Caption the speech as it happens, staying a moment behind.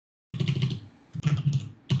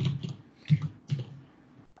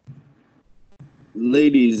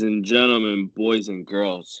Ladies and gentlemen, boys and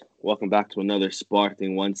girls, welcome back to another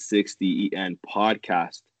Sporting160EN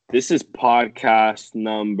podcast. This is podcast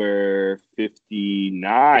number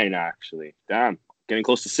 59, actually. Damn, getting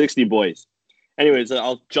close to 60, boys. Anyways,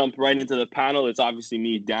 I'll jump right into the panel. It's obviously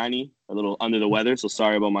me, Danny, a little under the weather, so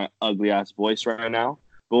sorry about my ugly-ass voice right now.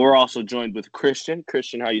 But we're also joined with Christian.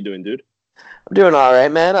 Christian, how you doing, dude? I'm doing all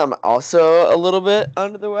right, man. I'm also a little bit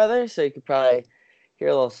under the weather, so you could probably hear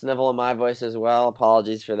a little snivel in my voice as well.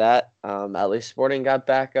 Apologies for that. At least Sporting got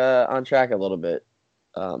back on track a little bit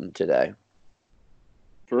today.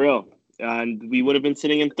 For real. And we would have been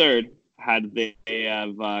sitting in third had they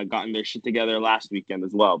have gotten their shit together last weekend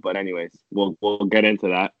as well. But anyways, we'll get into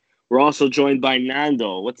that. We're also joined by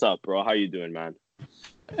Nando. What's up, bro? How you doing, man?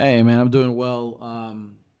 Hey, man, I'm doing well.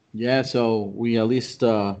 So we at least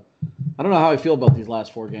I don't know how I feel about these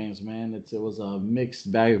last four games, man. It was a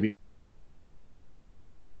mixed bag of.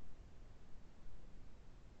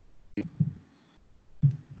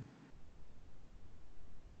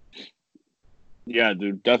 Yeah,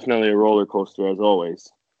 dude, definitely a roller coaster as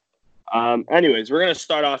always. Anyways, we're gonna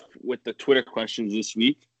start off with the Twitter questions this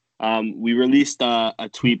week. We released a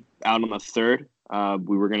tweet out on the 3rd.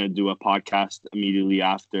 We were gonna do a podcast immediately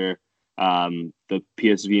after the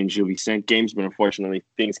PSV and Gil Vicente games, but unfortunately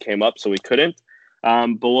things came up, so we couldn't.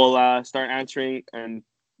 But we'll start answering and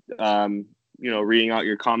reading out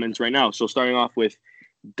your comments right now. So starting off with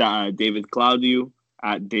David Claudio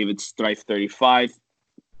at David Strife 35.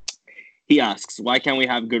 He asks, why can't we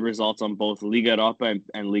have good results on both Liga Europa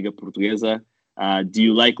and Liga Portuguesa? Do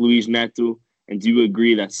you like Luis Neto? And do you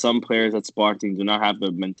agree that some players at Sporting do not have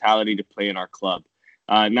the mentality to play in our club?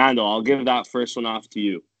 Nando, I'll give that first one off to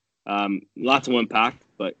you. Lots to unpack,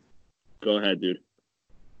 but go ahead, dude.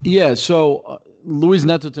 Yeah, so Luis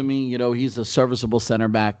Neto, to me, he's a serviceable center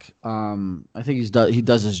back. I think he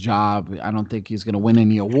does his job. I don't think he's going to win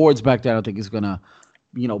any awards back there. I don't think he's going to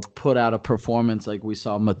put out a performance like we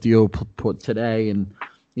saw Matteo put today, and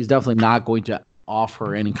he's definitely not going to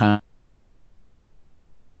offer any kind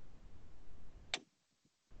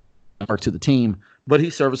of work to the team. But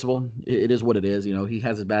he's serviceable. It is what it is. He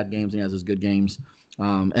has his bad games and he has his good games.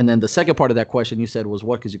 And then the second part of that question you said was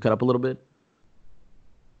what? Because you cut up a little bit.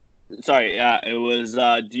 Sorry, yeah, it was.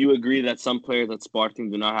 Do you agree that some players at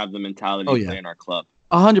Sporting do not have the mentality to play in our club?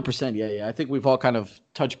 100%, yeah. I think we've all kind of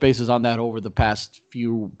touched bases on that over the past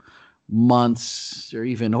few months or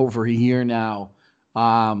even over a year now. We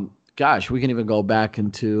can even go back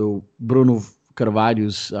into Bruno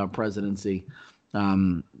Carvalho's presidency.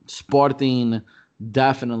 Sporting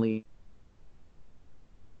definitely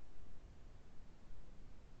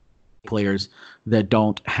players that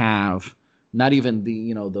don't have not even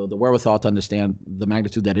the wherewithal to understand the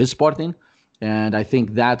magnitude that is Sporting, and I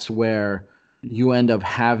think that's where you end up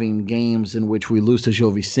having games in which we lose to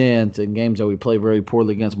Gil Vicente and games that we play very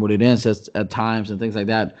poorly against Moreirense at times and things like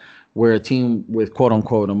that, where a team with quote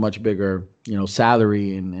unquote a much bigger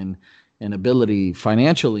salary and ability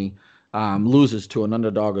financially loses to an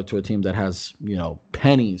underdog or to a team that has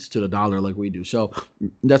pennies to the dollar like we do. So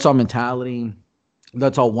that's all mentality.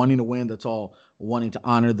 That's all wanting to win. That's all wanting to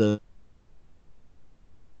honor the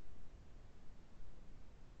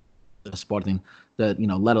Sporting that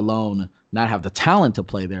let alone not have the talent to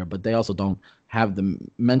play there, but they also don't have the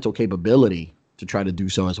mental capability to try to do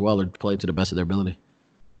so as well or play to the best of their ability.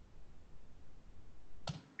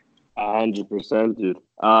 100%, dude.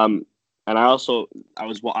 And I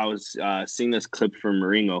was seeing this clip from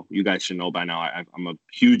Mourinho. You guys should know by now. I'm a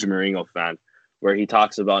huge Mourinho fan, where he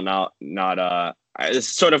talks about not it's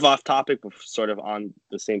sort of off topic, but sort of on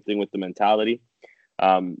the same thing with the mentality.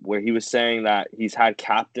 Where he was saying that he's had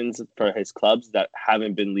captains for his clubs that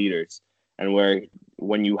haven't been leaders, and where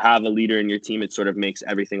when you have a leader in your team, it sort of makes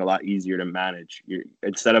everything a lot easier to manage.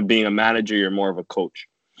 Instead of being a manager, you're more of a coach.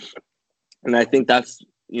 And I think that's,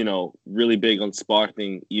 really big on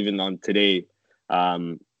Sporting, even on today,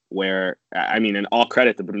 where, and all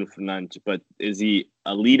credit to Bruno Fernandes, but is he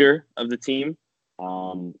a leader of the team?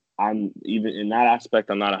 I'm even in that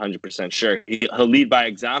aspect, I'm not 100% sure. He'll lead by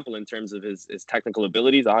example in terms of his technical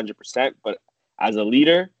abilities, 100%. But as a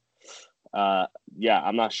leader, I'm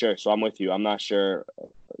not sure. So I'm with you. I'm not sure.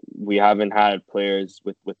 We haven't had players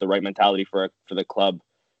with the right mentality for the club,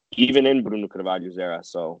 even in Bruno Carvalho's era.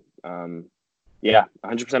 So,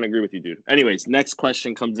 100% agree with you, dude. Anyways, next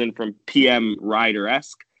question comes in from PM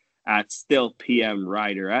Rider-esque at still PM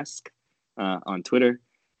Rider-esque on Twitter.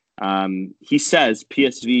 He says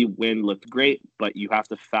PSV win looked great, but you have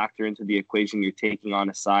to factor into the equation you're taking on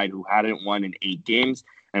a side who hadn't won in 8 games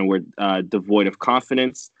and were devoid of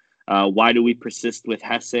confidence. Why do we persist with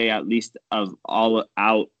Hesse at least of all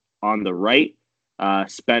out on the right?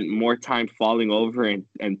 spent more time falling over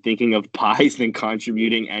and thinking of pies than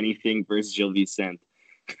contributing anything versus Gil Vicente.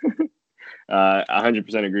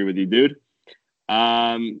 100% agree with you, dude.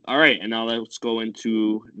 All right, and now let's go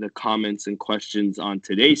into the comments and questions on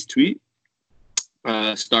today's tweet.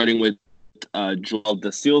 Starting with Joel Da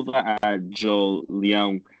Silva at Joe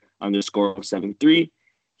Leão _73.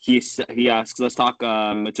 He asks, let's talk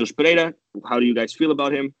Matheus Pereira. How do you guys feel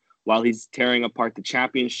about him? While he's tearing apart the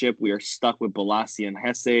championship, we are stuck with Balassi and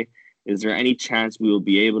Hesse. Is there any chance we will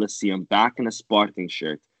be able to see him back in a Sporting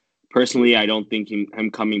shirt? Personally, I don't think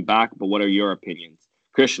him coming back, but what are your opinions?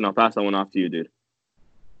 Christian, I'll pass that one off to you, dude.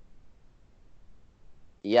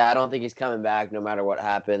 Yeah, I don't think he's coming back no matter what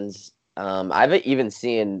happens. I've even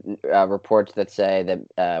seen reports that say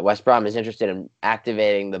that West Brom is interested in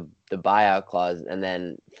activating the buyout clause and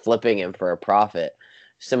then flipping him for a profit.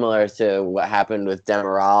 Similar to what happened with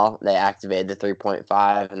Demiral. They activated the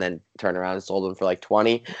 3.5 and then turned around and sold him for like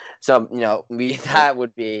 20. So, that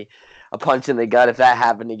would be a punch in the gut if that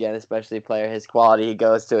happened again, especially a player his quality. He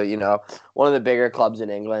goes to, one of the bigger clubs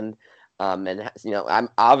in England. And, I'm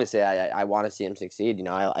obviously I want to see him succeed.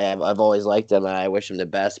 I've always liked him and I wish him the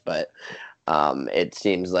best, but it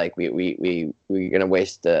seems like we're going to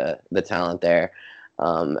waste the talent there.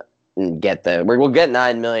 And we'll get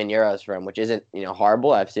 9 million euros for him, which isn't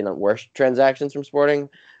horrible. I've seen worse transactions from Sporting,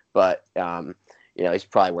 but he's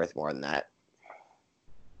probably worth more than that.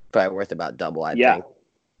 Probably worth about double, I think.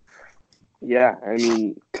 Yeah, I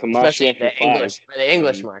mean, especially the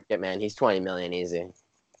English market, man. He's 20 million easy.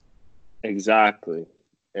 Exactly.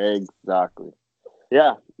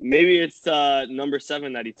 Yeah, maybe it's number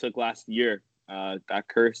 7 that he took last year. That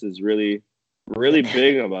curse is really, really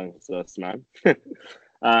big amongst us, man.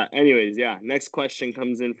 Anyways, yeah. Next question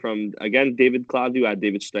comes in from, again, David Claudio at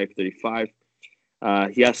David Stripe 35.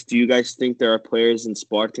 He asks, do you guys think there are players in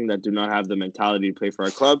Sporting that do not have the mentality to play for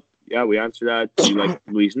our club? Yeah, we answered that. Do you like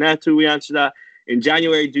Luis Neto? We answered that. In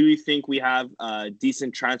January, do you think we have a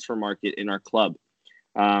decent transfer market in our club?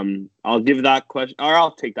 I'll give that question, or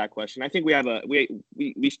I'll take that question. I think we have we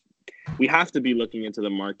have to be looking into the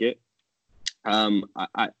market.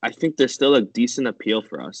 I think there's still a decent appeal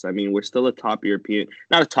for us. I mean, we're still not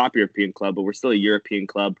a top European club, but we're still a European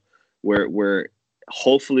club where we're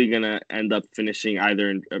hopefully going to end up finishing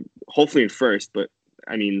hopefully in first, but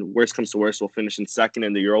I mean, worst comes to worst, we'll finish in second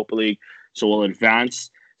in the Europa League. So we'll advance.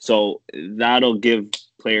 So that'll give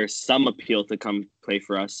players some appeal to come play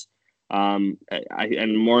for us. And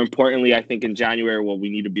more importantly, I think in January, what we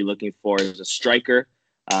need to be looking for is a striker,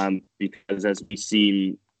 because as we've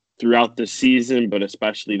seen throughout the season, but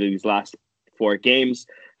especially these last 4 games,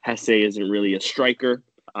 Hesse isn't really a striker,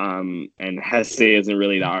 and Hesse isn't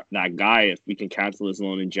really that guy. If we can cancel his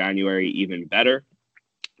loan in January, even better.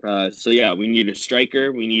 So yeah, we need a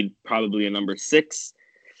striker. We need probably a number 6.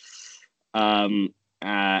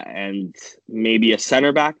 And maybe a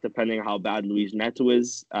center back, depending on how bad Luis Neto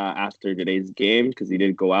is after today's game, because he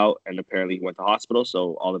did go out and apparently he went to hospital.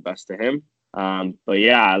 So all the best to him. But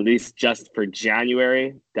yeah, at least just for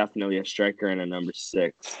January, definitely a striker and a number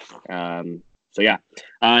 6. So yeah,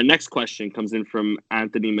 next question comes in from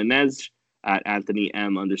Anthony Menez at Anthony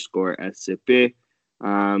M _SCP.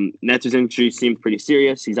 Neto's injury seemed pretty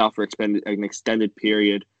serious. He's out for an extended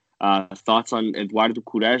period. Thoughts on Eduardo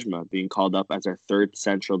Quaresma being called up as our 3rd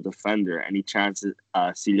central defender? Any chances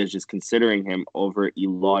Silas is considering him over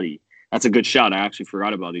Ilori? That's a good shout. I actually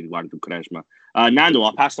forgot about Eduardo Quaresma. Nando,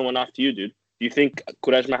 I'll pass the one off to you, dude. Do you think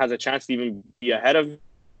Quaresma has a chance to even be ahead of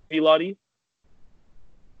Ilori?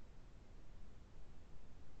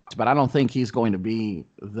 But I don't think he's going to be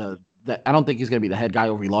I don't think he's going to be the head guy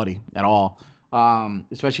over Ilori at all.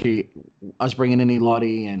 Especially us bringing in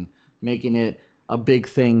Ilori and making it a big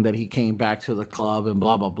thing that he came back to the club and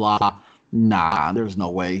blah, blah, blah. Nah, there's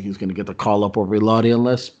no way he's going to get the call up over Ilori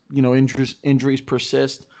unless, injuries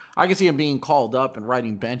persist. I can see him being called up and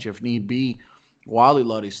riding bench if need be while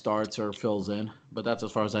Ilori starts or fills in. But that's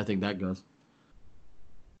as far as I think that goes.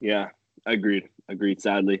 Yeah, agreed,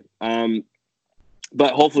 sadly.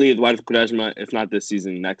 But hopefully Eduardo Quaresma, if not this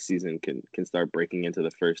season, next season, can start breaking into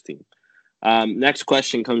the first team. Next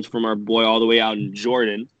question comes from our boy all the way out in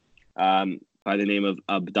Jordan, by the name of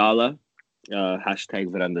Abdallah,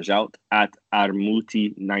 #Verandajout, at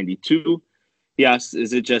Armuti92. He asks,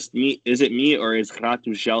 is it me or is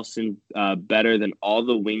Ratu Gelson better than all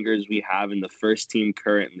the wingers we have in the first team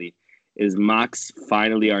currently? Is Max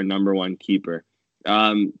finally our number 1 keeper?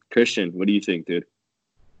 Christian, what do you think, dude?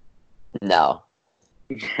 No.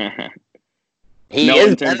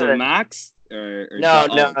 In terms of Max? No,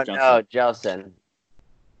 Gelson.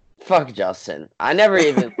 Fuck Justin. I never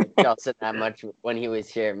even liked Justin that much when he was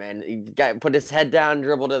here, man. He put his head down,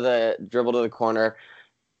 dribble to the corner.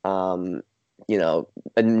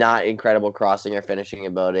 A not incredible crossing or finishing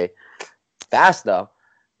ability. Fast though.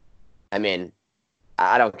 I mean,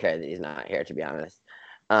 I don't care that he's not here, to be honest.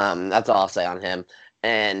 That's all I'll say on him.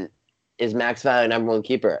 And is max value number one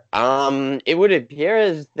keeper? It would appear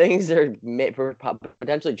as things are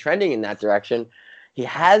potentially trending in that direction. He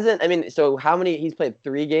hasn't. I mean, so how many? He's played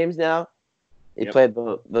 3 games now. He played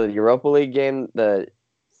the Europa League game, the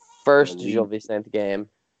first Gil Vicente game,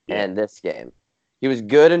 and this game. He was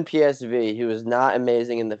good in PSV. He was not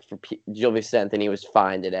amazing in the Gil Vicente, and he was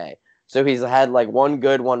fine today. So he's had like 1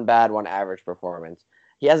 good, 1 bad, 1 average performance.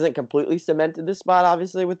 He hasn't completely cemented the spot,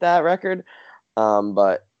 obviously, with that record.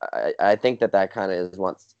 But I think that kind of is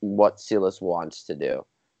what Silas wants to do,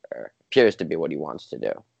 or appears to be what he wants to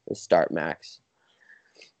do, is start Max.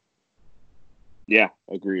 Yeah,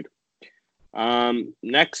 agreed.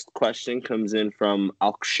 Next question comes in from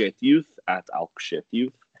Alkshit Youth at Alkshit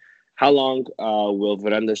Youth. How long will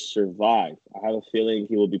Veranda survive? I have a feeling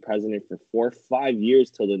he will be president for 4 or 5 years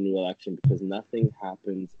till the new election because nothing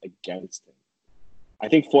happens against him. I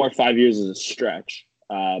think 4 or 5 years is a stretch.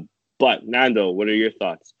 But Nando, what are your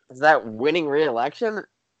thoughts? Is that winning re-election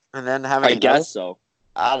and then having? I guess so.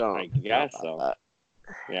 I guess so. That.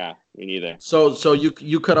 Yeah, me neither. So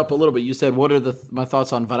you cut up a little bit. You said, what are my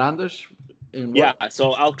thoughts on Varandas? Yeah,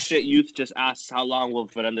 so Alkshit Youth just asks, how long will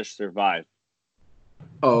Varandas survive?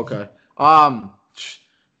 Oh, okay.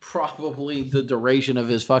 Probably the duration of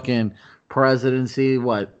his fucking presidency.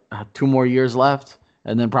 What, 2 more years left,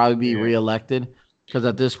 and then probably be reelected. Because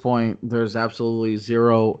at this point, there's absolutely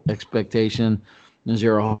zero expectation and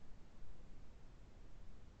zero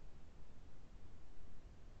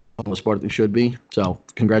the sport that should be. So,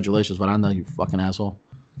 congratulations, Varanda, you fucking asshole.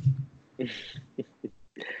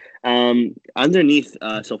 Underneath,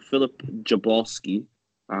 so Philip Jabolski,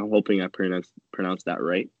 I'm hoping I pronounced that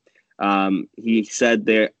right. He said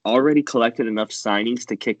they already collected enough signings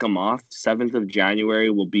to kick them off. 7th of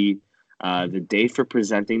January will be the day for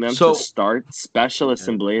presenting them to start Special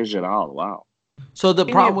Assemblée Générale. Wow. So the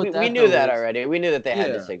problem with that, we knew that already. We knew that they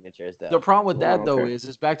had the signatures, though. The problem with that, though, is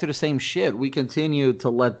it's back to the same shit. We continue to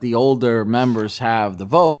let the older members have the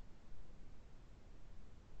vote.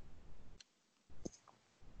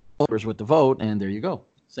 With the vote, and there you go.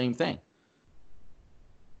 Same thing.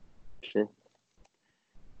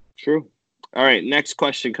 True. All right. Next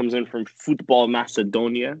question comes in from Football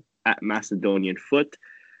Macedonia at Macedonian Foot.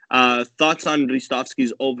 Thoughts on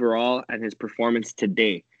Ristovski's overall and his performance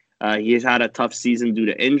today? He has had a tough season due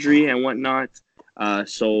to injury and whatnot.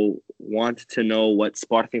 So want to know what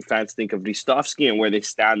Sporting fans think of Ristovski and where they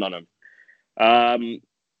stand on him.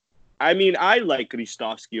 I mean, I like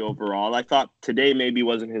Ristovski overall. I thought today maybe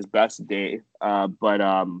wasn't his best day,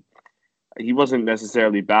 but he wasn't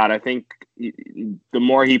necessarily bad. I think the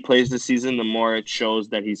more he plays this season, the more it shows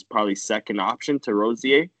that he's probably second option to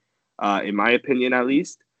Rosier, in my opinion at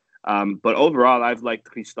least. But overall, I've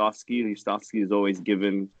liked Ristovski. Ristovski has always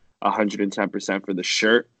given 110% for the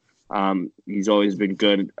shirt. He's always been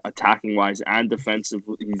good attacking-wise and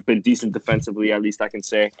defensively. He's been decent defensively, at least I can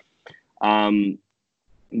say.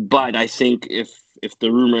 But I think if the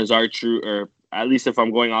rumors are true, or at least if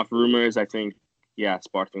I'm going off rumors, I think,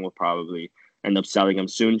 Sporting will probably end up selling him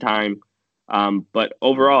soon time. But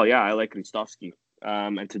overall, I like Ristovski.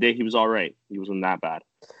 And today he was all right. He wasn't that bad.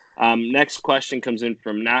 Next question comes in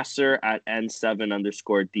from Nasser at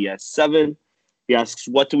N7_DS7. He asks,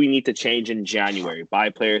 what do we need to change in January? Buy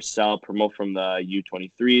players, sell, promote from the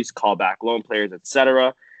U23s, call back loan players,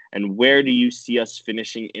 etc. And where do you see us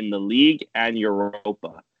finishing in the league and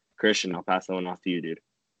Europa? Christian, I'll pass that one off to you, dude.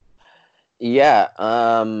 Yeah.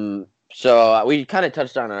 So we kind of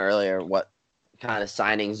touched on it earlier, what kind of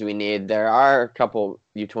signings we need. There are a couple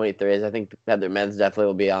U23s. I think Heather Men's definitely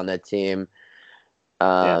will be on that team.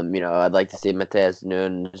 I'd like to see Mateus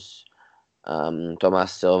Nunes,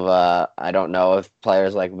 Tomas Silva. I don't know if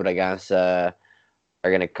players like Bragança are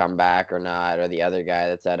going to come back or not, or the other guy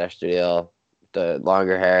that's at Estoril, the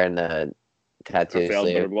longer hair and the tattoo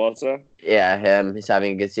sleeve. Yeah, him. He's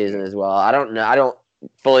having a good season as well. I don't know. I don't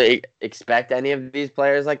fully expect any of these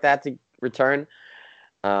players like that to return,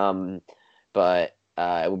 but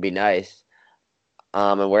it would be nice.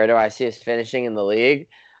 And where do I see us finishing in the league?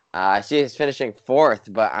 I see us finishing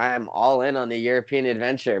 4th, but I am all in on the European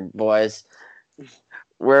adventure, boys.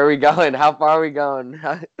 Where are we going? How far are we going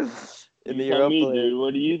in the Europa League? Dude,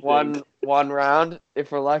 what do you think? One round,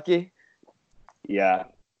 if we're lucky. Yeah,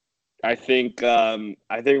 I think we're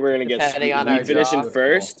gonna get. Depending on if we our finish draw. in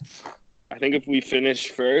first, I think if we finish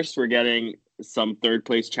first, we're getting some third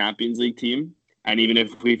place Champions League team. And even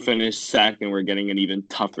if we finish second, we're getting an even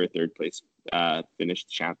tougher third place finished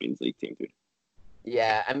Champions League team, dude.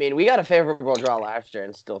 Yeah, I mean, we got a favorable draw last year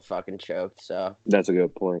and still fucking choked, so. That's a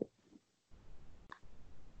good point.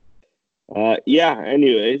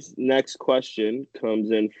 Anyways, next question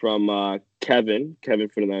comes in from Kevin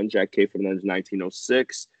Fernandez, Jack K. Fernandez,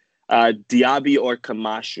 1906. Diaby or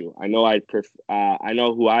Camacho? I know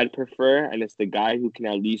who I'd prefer, and it's the guy who can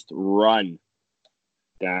at least run.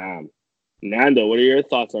 Damn. Nando, what are your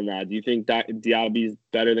thoughts on that? Do you think Diaby is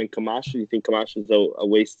better than Camacho? Do you think Camacho is a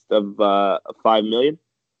waste of $5 million?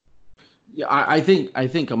 Yeah, I think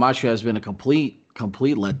Camacho has been a complete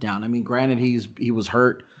letdown. I mean, granted, he was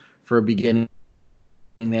hurt for a beginning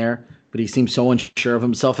there, but he seems so unsure of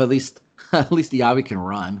himself. At least Diaby can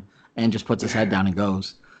run and just puts his head down and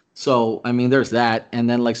goes. So, I mean, there's that. And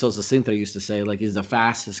then, like Sosa Sintra used to say, like, he's the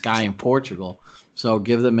fastest guy in Portugal. So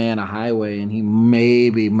give the man a highway, and he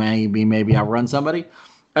maybe outrun somebody.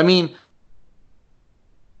 I mean,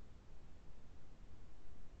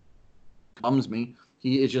 bums me.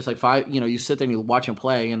 He is just like you sit there and you watch him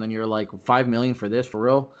play, and then you're like, $5 million for this, for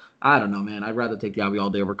real? I don't know, man. I'd rather take Diaby all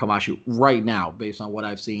day over Camacho right now, based on what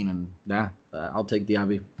I've seen, and I'll take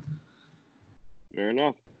Diaby. Fair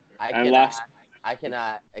enough. I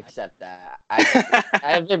cannot accept that. I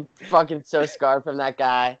have been fucking so scarred from that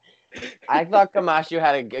guy. I thought Camacho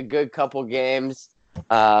had a good couple games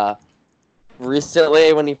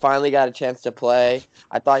recently when he finally got a chance to play.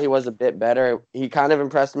 I thought he was a bit better. He kind of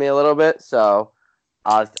impressed me a little bit, so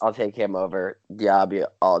I'll take him over Diaby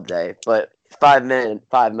all day. But $5 million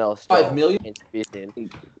still. $5 million?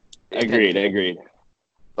 Agreed.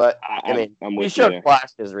 But he showed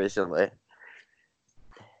flashes recently.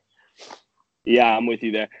 Yeah, I'm with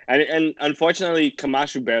you there. And unfortunately,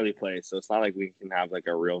 Camacho barely plays, so it's not like we can have like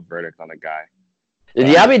a real verdict on a guy.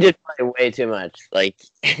 Diaby did play way too much. Like,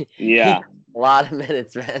 yeah, a lot of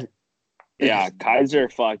minutes, man. Yeah, Kaiser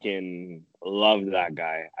fucking loved that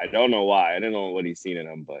guy. I don't know why. I don't know what he's seen in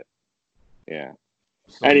him, but yeah.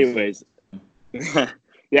 Anyways,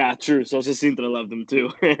 yeah, true. Sosa Sintra loved him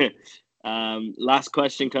too. Last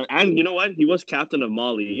question and you know what? He was captain of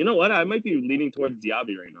Mali. You know what? I might be leaning towards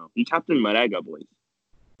Diaby right now. He captained Marega, boys.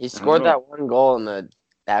 He scored that one goal in the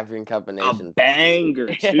African Cup of Nations. A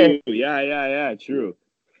banger too. Yeah. True.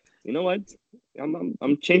 You know what?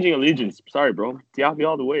 I'm changing allegiance. Sorry, bro. Diaby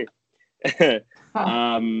all the way.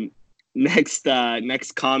 Next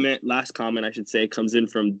comment, last comment I should say, comes in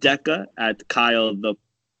from Deca at Kyle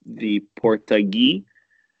the Portuguese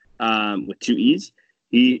with 2 E's.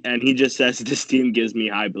 He just says, this team gives me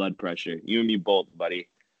high blood pressure. You and me both, buddy.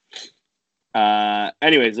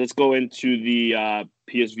 Anyways, let's go into the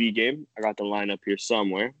PSV game. I got the lineup here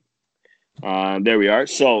somewhere. There we are.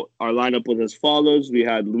 So our lineup was as follows. We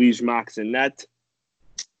had Luis Max in net,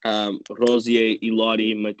 Rosier,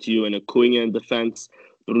 Ilori, Mathieu, and Acuna in defense,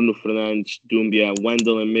 Bruno Fernandes, Doumbia,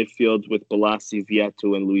 Wendell in midfield with Balassi,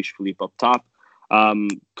 Vieto, and Luis Felipe up top.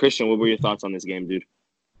 Christian, what were your thoughts on this game, dude?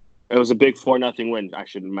 It was a big 4-0 win, I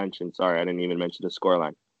should mention. Sorry, I didn't even mention the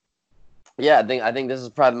scoreline. Yeah, I think this is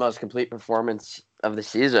probably the most complete performance of the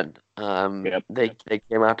season. Yep. They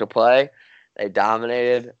came out to play. They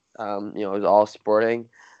dominated. It was all Sporting.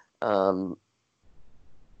 This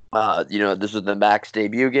was the Max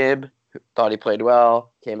debut game. Thought he played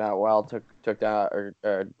well. Came out well. Took down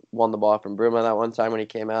or won the ball from Bruma that one time when he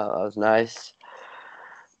came out. That was nice.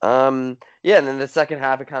 And then the second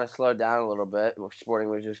half it kind of slowed down a little bit. Sporting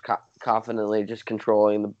was just confidently just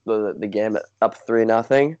controlling the game up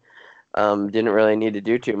 3-0. Didn't really need to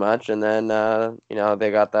do too much, and then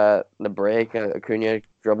they got the break. Acuna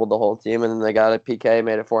dribbled the whole team, and then they got a PK,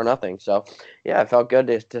 made it 4-0. So yeah, it felt good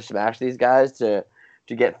to smash these guys to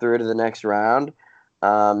get through to the next round.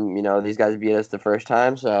 These guys beat us the first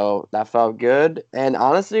time, so that felt good. And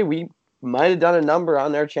honestly, we might have done a number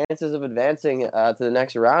on their chances of advancing to the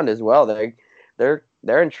next round as well. They're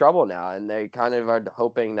in trouble now, and they kind of are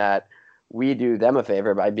hoping that we do them a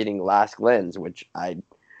favor by beating Lask Linz, which I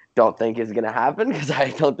don't think is going to happen because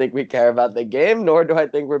I don't think we care about the game, nor do I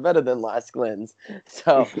think we're better than Lask Linz.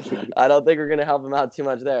 So I don't think we're going to help them out too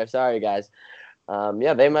much there. Sorry, guys.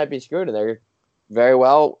 They might be screwed, and they're very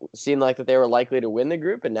well seemed like that they were likely to win the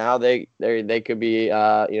group, and now they could be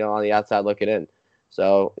on the outside looking in.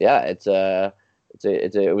 So yeah, it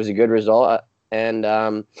was a good result, and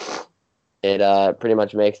it pretty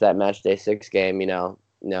much makes that match day 6 game. We don't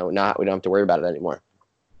have to worry about it anymore.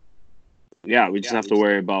 Yeah, we just have to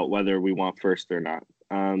worry about whether we want first or not.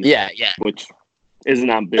 Which isn't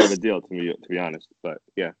that big of a deal to me, to be honest. But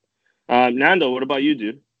yeah, Nando, what about you,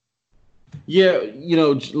 dude? Yeah,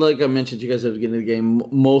 like I mentioned, you guys at the beginning of the game,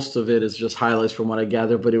 most of it is just highlights from what I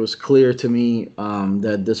gather, but it was clear to me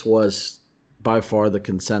that this was by far the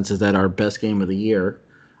consensus that our best game of the year.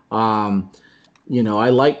 Um, I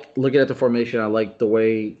like looking at the formation. I like the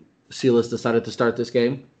way Silas decided to start this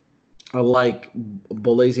game. I like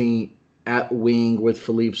Bolezi at wing with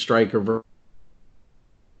Philippe striker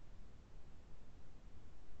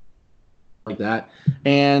like that.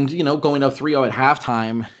 And, going up 3-0 at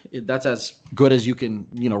halftime, that's as good as you can,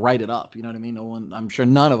 write it up. You know what I mean? I'm sure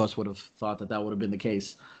none of us would have thought that would have been the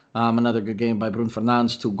case. Another good game by Bruno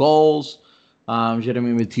Fernandes, 2 goals.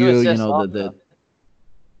 Jeremy Two Mathieu, assists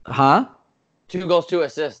huh? 2 goals, 2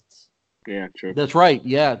 assists. Yeah, true. That's right.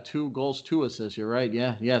 Yeah, 2 goals, 2 assists. You're right.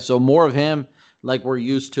 Yeah, yeah. So more of him, like we're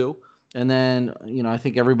used to. And then, I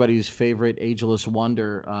think everybody's favorite ageless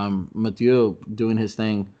wonder, Mathieu, doing his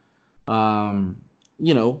thing. Um,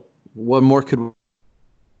 what more could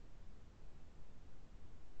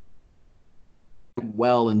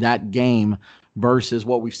well in that game versus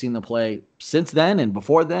what we've seen them play since then and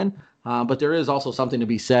before then. But there is also something to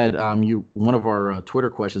be said. One of our Twitter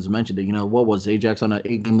questions mentioned it. What was Ajax on an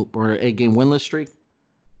 8-game winless streak?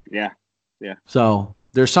 Yeah, yeah. So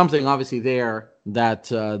there's something obviously there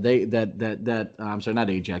that I'm sorry, not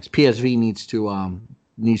Ajax. PSV needs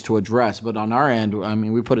to address. But on our end, I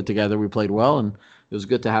mean, we put it together. We played well, and it was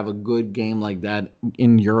good to have a good game like that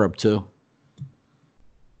in Europe too.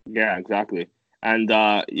 Yeah, exactly. And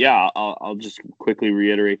I'll just quickly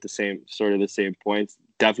reiterate the same points.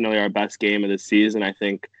 Definitely our best game of the season. I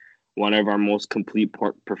think one of our most complete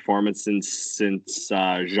performances since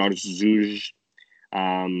Georges Zouge.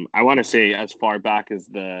 I want to say as far back as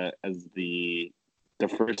the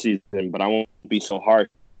first season, but I won't be so hard.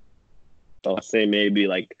 So I'll say maybe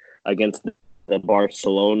like against the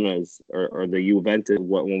Barcelonas or the Juventus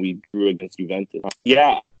when we drew against Juventus.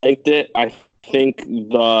 Yeah, I liked it. I think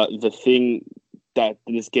the thing that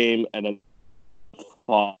this game and the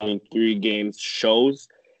following 3 games shows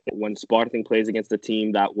when Sporting plays against a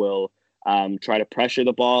team that will try to pressure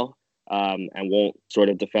the ball and won't sort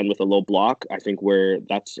of defend with a low block. I think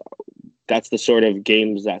that's the sort of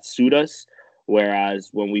games that suit us. Whereas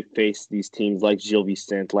when we face these teams like Gil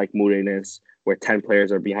Vicente, like Morenes, where 10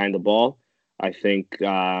 players are behind the ball, I think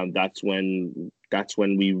that's when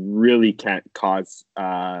we really can't cause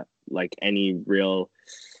like any real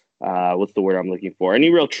what's the word I'm looking for? Any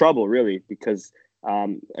real trouble, really, because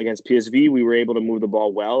against PSV we were able to move the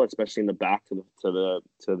ball well, especially in the back to the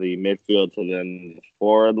midfield to the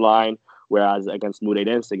forward line. Whereas against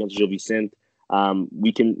Morenes, against Gil Vicente,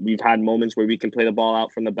 we've had moments where we can play the ball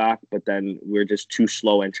out from the back, but then we're just too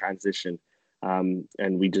slow in transition,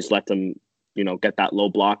 and we just let them, get that low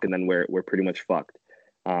block, and then we're pretty much fucked.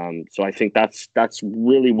 So I think that's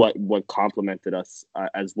really what complemented us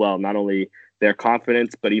as well. Not only their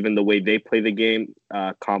confidence, but even the way they play the game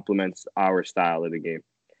complements our style of the game.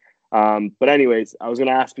 But anyways, I was going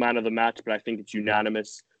to ask man of the match, but I think it's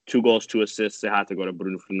unanimous. 2 goals, 2 assists. It had to go to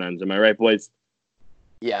Bruno Fernandes. Am I right, boys?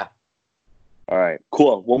 Yeah. All right,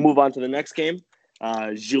 cool. We'll move on to the next game.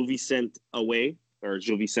 Gil Vicente away, or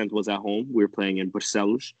Gil Vicente was at home. We were playing in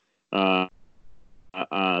Barcelos. Let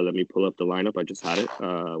me pull up the lineup. I just had it.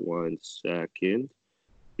 1 second.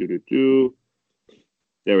 There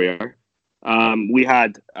we are. We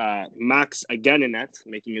had Max again in net,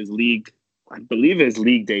 making his league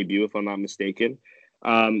debut, if I'm not mistaken.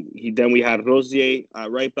 Then we had Rosier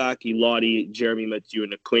right back, Ilori, Jeremy Mathieu,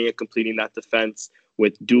 and Acuna completing that defense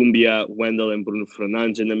with Doumbia, Wendell, and Bruno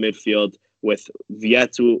Fernandes in the midfield, with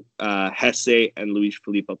Vietu, Hesse, and Luis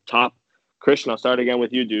Felipe up top. Christian, I'll start again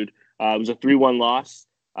with you, dude. It was a 3-1 loss.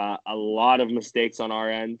 A lot of mistakes on our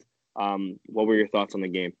end. What were your thoughts on the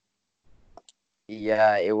game?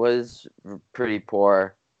 Yeah, it was pretty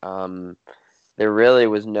poor. There really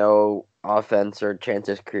was no offense or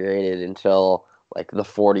chances created until like the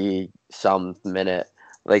 40-some minute,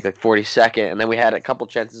 like 42nd, and then we had a couple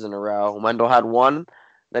chances in a row. Wendell had one,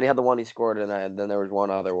 then he had the one he scored, and then there was one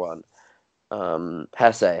other one.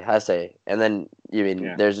 Hesse, and then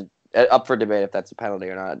there's up for debate if that's a penalty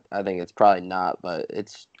or not. I think it's probably not, but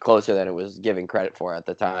it's closer than it was given credit for at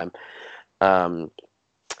the time.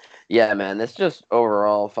 Yeah, man, this just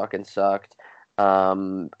overall fucking sucked.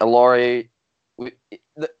 Ilori,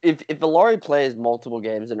 if Ilori plays multiple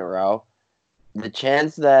games in a row, the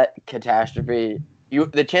chance that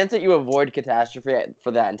you avoid catastrophe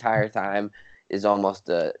for that entire time is almost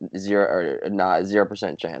a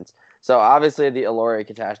 0% chance. So obviously the Ilori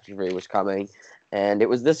catastrophe was coming, and it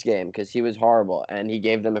was this game because he was horrible and he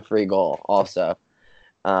gave them a free goal also.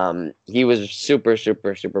 He was super,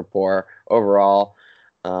 super, super poor overall.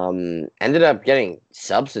 Ended up getting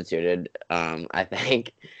substituted, I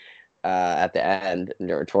think, at the end,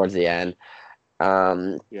 or towards the end.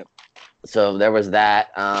 Yep. So there was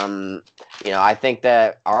that. I think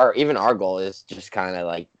that our goal is just kind of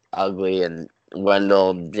like ugly, and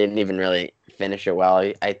Wendell didn't even really finish it well.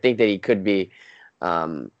 I think that he could be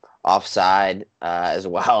offside as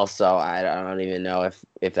well, so I don't even know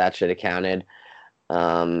if that should have counted.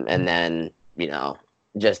 And then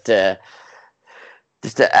just to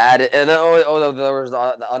add it, and there was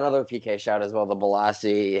another PK shot as well, the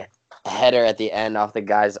Balassi header at the end off the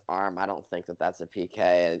guy's arm. I don't think that's a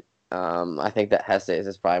PK. I think that Hesse's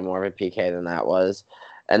is probably more of a PK than that was.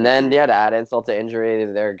 And then, to add insult to injury,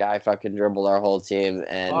 their guy fucking dribbled our whole team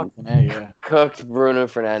and cooked Bruno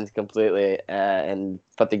Fernandes completely and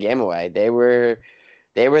put the game away. They were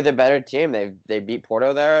the better team. They beat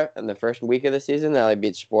Porto there in the first week of the season. Now they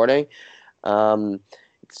beat Sporting.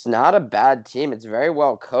 It's not a bad team. It's very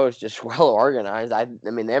well coached, just well organized. I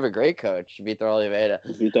mean, they have a great coach, Vitor Oliveira.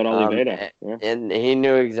 And he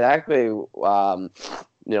knew exactly,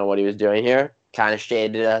 what he was doing here. Kind of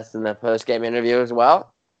shaded us in the post-game interview as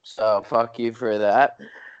well. So fuck you for that.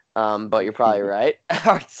 But you're probably right.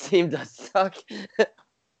 Our team does suck.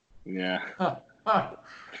 Yeah.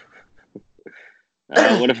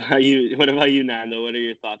 What about you, Nando? What are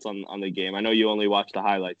your thoughts on the game? I know you only watched the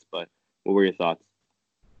highlights, but what were your thoughts?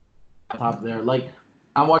 Top there,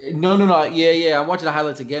 I'm watching. No. Yeah. I'm watching the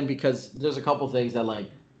highlights again because there's a couple things that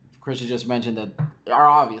Christian just mentioned that are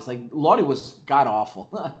obvious. Lottie was god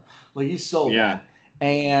awful. He's so bad.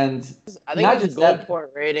 And I think his goal point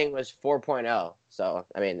rating was 4.0. So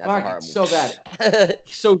I mean, that's horrible. So bad.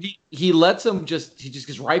 So he lets him he just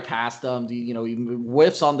gets right past them. He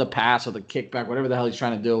whiffs on the pass or the kickback, whatever the hell he's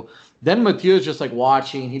trying to do. Then Mathieu's just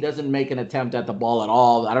watching. He doesn't make an attempt at the ball at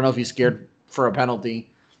all. I don't know if he's scared for a penalty.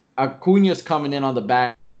 Acuña's coming in on the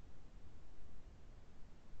back.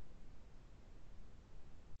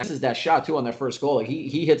 This is that shot too on their first goal.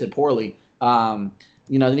 He hits it poorly. Then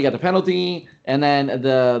you got the penalty, and then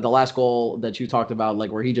the last goal that you talked about,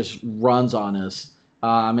 where he just runs on us.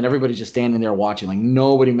 And everybody's just standing there watching.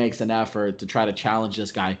 Nobody makes an effort to try to challenge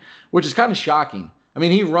this guy, which is kind of shocking. I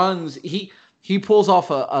mean, he runs. He pulls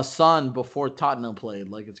off a Son before Tottenham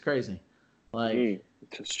played. It's crazy.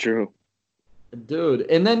 It's true. Dude,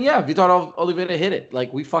 and then Vitor Oliveira hit it.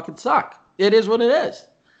 We fucking suck. It is what it is.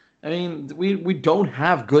 I mean, we don't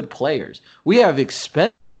have good players. We have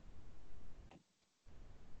expensive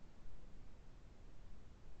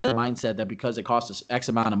mindset that because it costs us X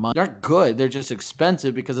amount of money, they're good. They're just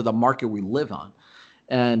expensive because of the market we live on,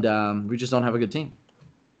 and we just don't have a good team.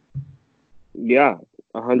 Yeah,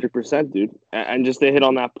 100%, dude. And just to hit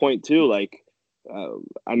on that point too,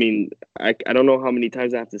 I mean, I don't know how many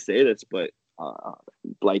times I have to say this, but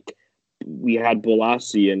we had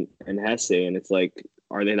Balassi and Hesse, and it's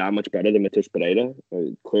are they that much better than Matheus Pereira?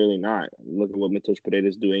 Clearly not. Look at what Matheus Pereira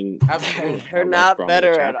is doing. They're not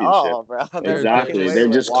better at all, bro. Exactly. They're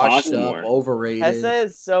just cost more. Overrated. Hesse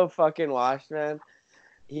is so fucking washed, man.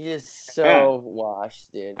 He is so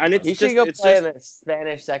washed, dude. And he should go play in the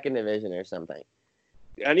Spanish second division or something.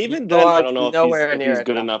 And even then, I don't know if he's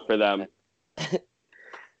good enough for them.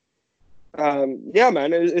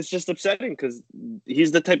 Man, it's just upsetting because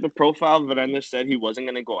he's the type of profile Verender said he wasn't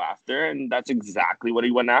going to go after, and that's exactly what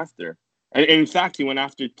he went after. And in fact, he went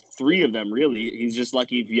after 3 of them, really. He's just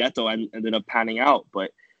lucky Vieto ended up panning out,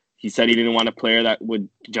 but he said he didn't want a player that would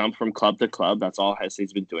jump from club to club. That's all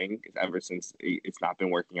Hesse's been doing ever since it's not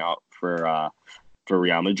been working out for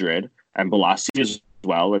Real Madrid. And Balassi as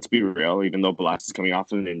well, let's be real, even though Balassi is coming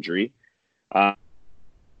off of an injury.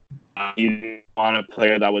 You didn't want a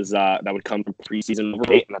player that would come from preseason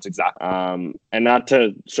overweight, and that's exactly. And not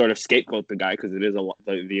to sort of scapegoat the guy because it is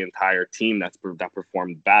the entire team that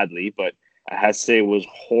performed badly, but Hesse was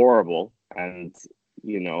horrible, and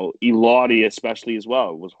Elordi especially as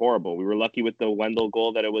well was horrible. We were lucky with the Wendell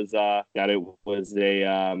goal that it was a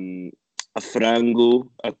frango.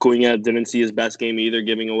 Acuña didn't see his best game either,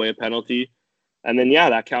 giving away a penalty, and then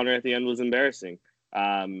that counter at the end was embarrassing.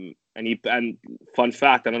 And fun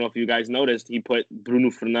fact, I don't know if you guys noticed, he put Bruno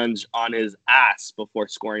Fernandes on his ass before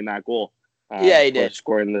scoring that goal. He did.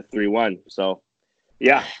 Scoring the 3-1. So,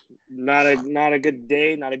 not a good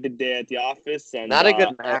day. Not a good day at the office, and not a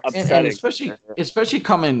good match. And especially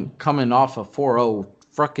coming off a 4-0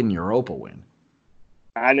 fucking Europa win.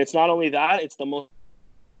 And it's not only that; it's the most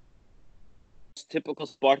typical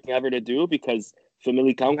Sporting ever to do because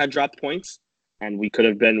Famalicão had dropped points. And we could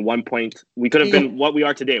have been 1 point. We could have been what we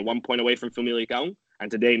are today, 1 point away from Famalicão. And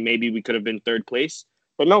today, maybe we could have been 3rd place.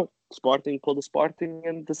 But no, Sporting pulled the Sporting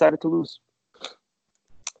and decided to lose.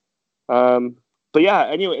 But yeah,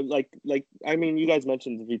 anyway, I mean, you guys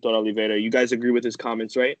mentioned Vitor Oliveira. You guys agree with his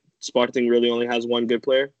comments, right? Sporting really only has one good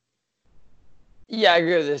player. Yeah, I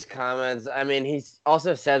agree with his comments. I mean, he's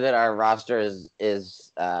also said that our roster is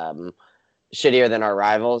shittier than our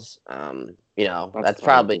rivals. That's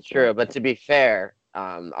probably true. But to be fair,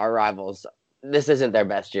 our rivals, this isn't their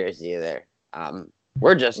best years either.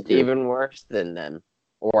 We're just even worse than them,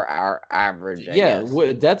 or our average. I guess.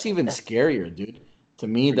 That's even scarier, dude. To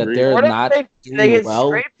me, that Agreed. they're not doing they get well.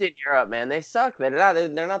 scraped in Europe, man. They suck. They're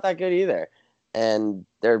not that good either, and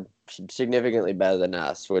they're significantly better than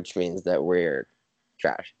us, which means that we're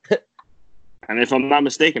trash. And if I'm not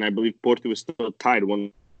mistaken, I believe Porto is still tied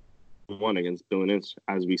 1-1 against Belenenses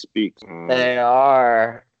as we speak. They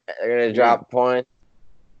are. They're gonna drop points.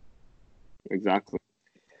 Exactly.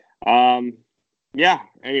 Yeah.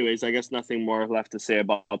 Anyways, I guess nothing more left to say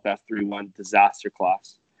about that 3-1 disaster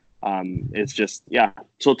class. It's just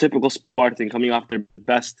so typical Sporting coming off their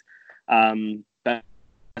best game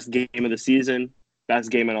of the season, best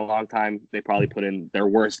game in a long time. They probably put in their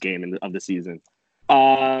worst game of the season.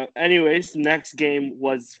 Anyways, next game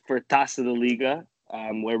was for Taça da Liga,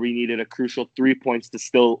 where we needed a crucial 3 points to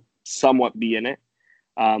still somewhat be in it.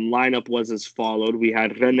 Lineup was as followed. We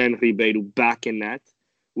had Renan Ribeiro back in net.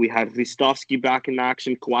 We had Ristovski back in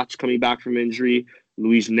action, Coates coming back from injury,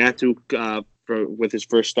 Luis Neto with his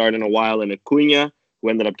first start in a while, and Acuna, who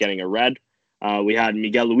ended up getting a red. We had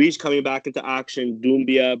Miguel Luis coming back into action,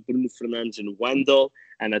 Doumbia, Bruno Fernandes, and Wendell,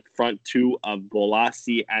 and at front two of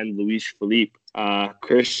Bolasie and Luis Felipe.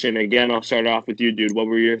 Christian, again, I'll start off with you, dude. What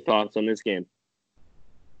were your thoughts on this game?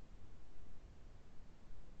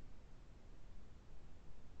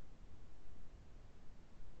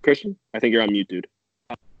 Christian, I think you're on mute, dude.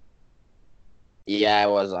 Yeah, I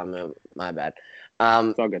was on mute. My bad.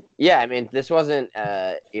 It's all good. Yeah, I mean, this wasn't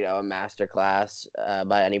a masterclass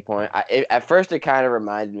by any point. At first, it kind of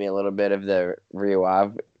reminded me a little bit of the Rio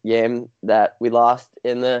Ave game that we lost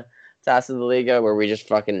in the Taça da Liga, where we just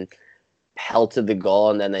fucking pelted the goal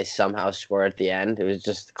and then they somehow score at the end. It was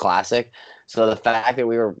just classic. So the fact that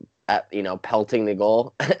we were pelting the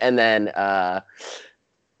goal and then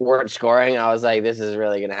weren't scoring, I was like, this is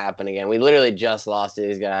really gonna happen again. We literally just lost to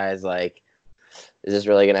these guys. Like, is this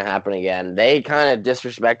really going to happen again? They kind of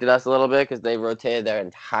disrespected us a little bit because they rotated their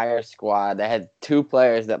entire squad. They had 2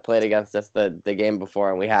 players that played against us the game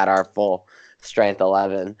before, and we had our full strength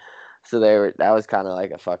 11. So that was kind of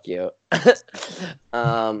like a fuck you.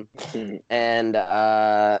 I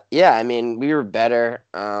mean, we were better.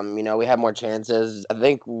 We had more chances. I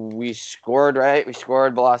think we scored, right? We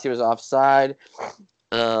scored. Bolasie was offside.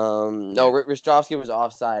 Ristovski was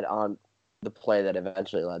offside on the play that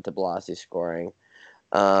eventually led to Bolasie scoring.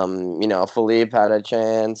 Felipe had a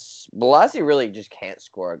chance. Bolasie really just can't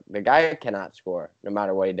score. The guy cannot score no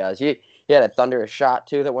matter what he does. He had a thunderous shot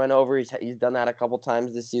too that went over. He's done that a couple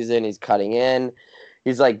times this season. He's cutting in.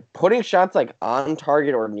 He's like putting shots like on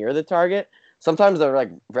target or near the target. Sometimes they're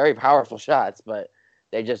like very powerful shots, but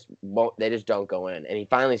they just don't go in. And he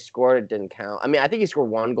finally scored. It didn't count. I mean, I think he scored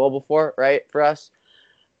 1 goal before, right, for us.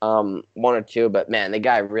 1 or 2, but man, the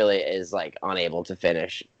guy really is like unable to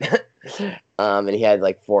finish. And he had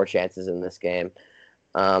like 4 chances in this game.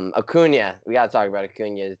 Acuna, we got to talk about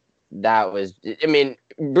Acuna. That was, I mean,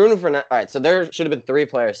 Bruno Fernandes. All right, so there should have been 3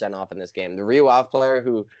 players sent off in this game. The Rio Ave player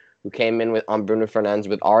who came in on Bruno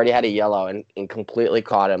Fernandes already had a yellow and completely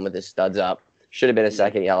caught him with his studs up. Should have been a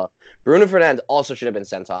second yellow. Bruno Fernandes also should have been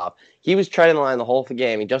sent off. He was treading the line the whole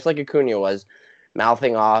game, just like Acuna was,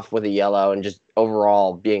 mouthing off with a yellow and just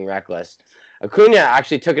overall being reckless. Acuna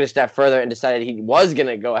actually took it a step further and decided he was going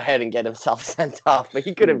to go ahead and get himself sent off, but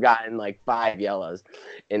he could have gotten like 5 yellows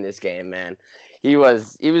in this game, man. He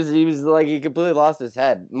was like, he completely lost his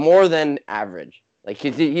head, more than average. Like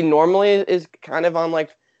he normally is kind of on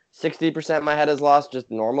like 60% of my head is lost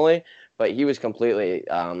just normally, but he was completely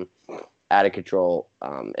out of control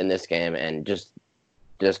in this game and just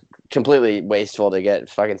completely wasteful to get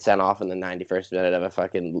fucking sent off in the 91st minute of a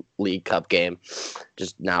fucking League Cup game.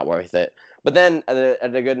 Just not worth it. But then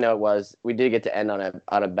the good note was we did get to end on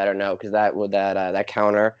a better note because that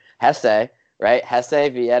counter, Hesse, right?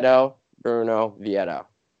 Hesse, Vieto, Bruno, Vieto.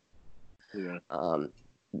 Yeah.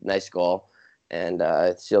 Nice goal. And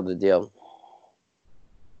it sealed the deal.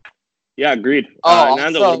 Yeah, agreed.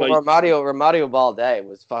 Nando, also, Romario Balde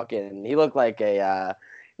was fucking. He looked like a.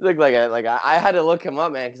 I had to look him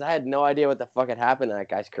up, man, because I had no idea what the fuck had happened in that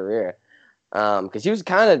guy's career. Because he was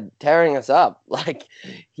kind of tearing us up. Like,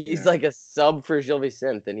 he's like a sub for Gil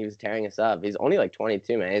Vicente, and he was tearing us up. He's only like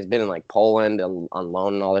 22, man. He's been in like Poland on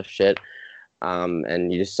loan and all this shit.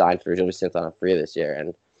 And he just signed for Gil Vicente on a free this year,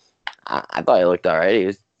 and I thought he looked all right. He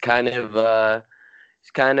was kind of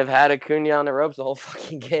he's kind of had Acuna on the ropes the whole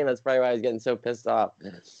fucking game. That's probably why he's getting so pissed off.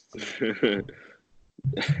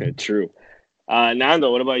 True.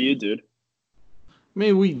 Nando, what about you, dude? I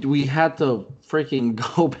mean, we had to freaking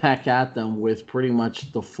go back at them with pretty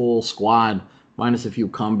much the full squad, minus a few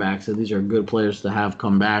comebacks. And these are good players to have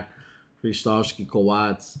come back. Ristovsky,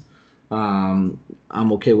 Kowats.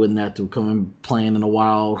 I'm okay with Neto coming playing in a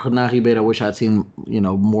while. Hernan Ribeiro, I wish I'd seen,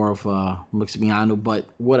 more of Maximiano, but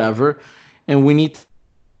whatever. And we need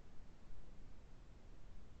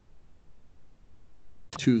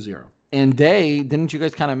 2-0. And didn't you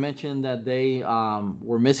guys kind of mention that they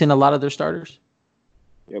were missing a lot of their starters?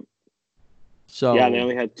 Yep. So yeah, they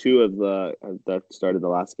only had 2 of the that started the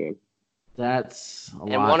last game. That's a lot.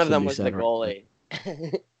 And one of them was the goalie.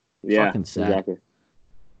 Yeah, fucking sad. Exactly.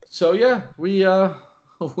 So yeah, we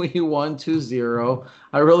won 2-0.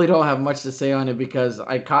 I really don't have much to say on it because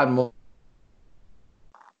I caught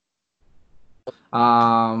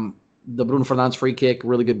the Bruno Fernandes free kick,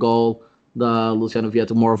 really good goal. The Luciano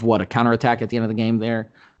Vieto, more of a counterattack at the end of the game there.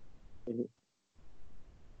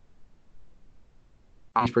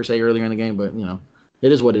 Per se earlier in the game, but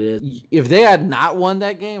it is what it is. If they had not won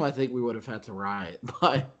that game, I think we would have had to riot.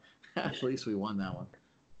 But at least we won that one.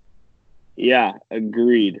 Yeah,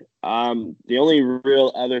 agreed. The only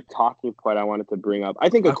real other talking point I wanted to bring up, I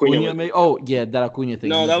think Acuna that Acuna thing.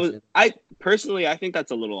 No, that was I think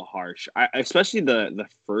that's a little harsh. Especially the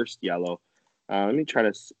first yellow. Let me try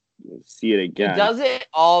to see it again. He does it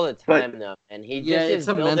all the time, though, and he just is it's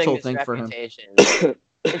a building mental this thing reputation. for him.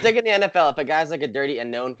 It's like in the NFL, if a guy's like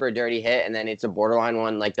known for a dirty hit, and then it's a borderline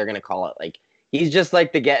one, like they're gonna call it. Like he's just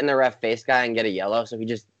like the get in the ref face guy and get a yellow, so he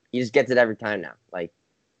just gets it every time now. Like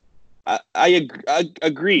I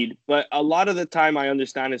agreed, but a lot of the time I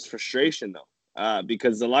understand his frustration though,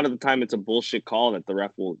 because a lot of the time it's a bullshit call that the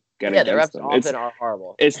ref will get against them. The refs often are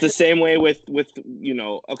horrible. It's the same way with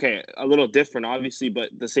okay, a little different obviously, but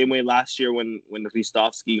the same way last year when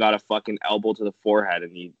Ristovsky got a fucking elbow to the forehead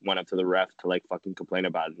and he went up to the ref to like fucking complain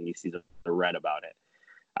about it and he sees the red about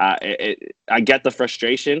it. I get the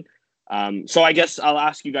frustration. So I guess I'll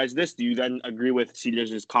ask you guys this: do you then agree with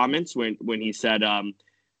Cedars' comments when he said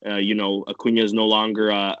Acuna is no longer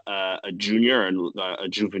a junior or a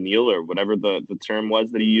juvenile or whatever the term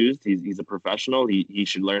was that he used. He's a professional. He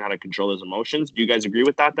should learn how to control his emotions. Do you guys agree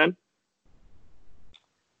with that then?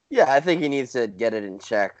 Yeah, I think he needs to get it in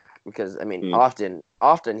check because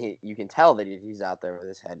often you can tell that he's out there with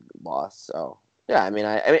his head lost. So yeah,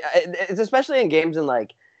 it's especially in games in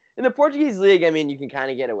the Portuguese league. You can kind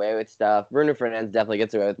of get away with stuff. Bruno Fernandes definitely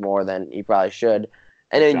gets away with more than he probably should.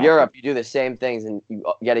 And in Europe, you do the same things, and you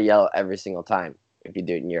get a yellow every single time if you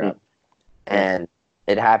do it in Europe. And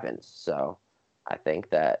it happens. So I think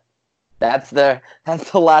that's the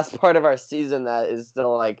last part of our season that is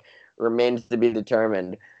still remains to be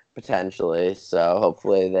determined potentially. So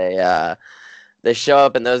hopefully they show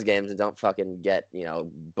up in those games and don't fucking get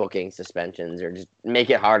booking suspensions or just make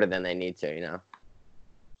it harder than they need to.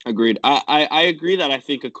 Agreed. I agree that I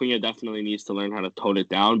think Acuna definitely needs to learn how to tone it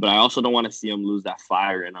down, but I also don't want to see him lose that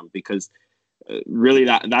fire in him because really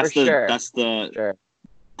that's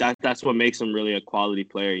what makes him really a quality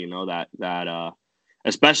player. That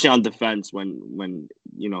especially on defense when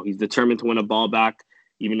he's determined to win a ball back,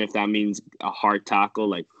 even if that means a hard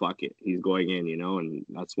tackle. Fuck it, he's going in. And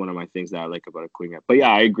that's one of my things that I like about Acuna. But yeah,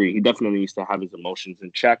 I agree. He definitely needs to have his emotions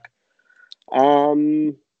in check.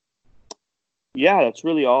 Yeah, that's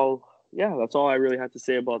really all. Yeah, that's all I really had to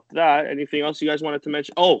say about that. Anything else you guys wanted to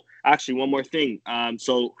mention? Oh, actually, one more thing.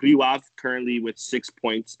 So Rio Ave currently with 6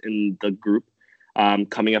 points in the group,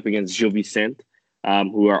 coming up against Gil Vicente,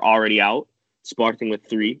 who are already out. Sporting with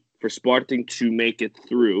 3. For Sporting to make it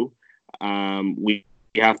through, we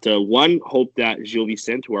have to hope that Gil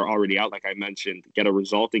Vicente, who are already out, like I mentioned, get a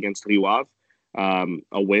result against Rio Ave,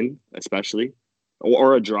 a win especially.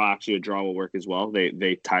 Or a draw. Actually, a draw will work as well.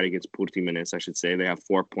 They tied against Portimonense, I should say. They have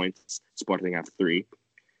 4 points. Sporting have 3.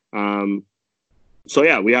 So,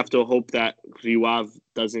 yeah, we have to hope that Rio Ave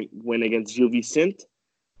doesn't win against Gil Vicente.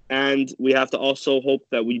 And we have to also hope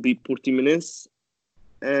that we beat Portimonense.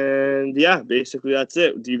 And, yeah, basically that's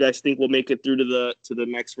it. Do you guys think we'll make it through to the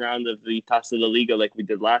next round of the Taça da Liga like we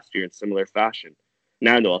did last year in similar fashion?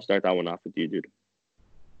 Nando, I'll start that one off with you, dude.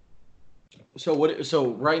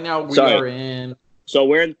 So right now we are in... So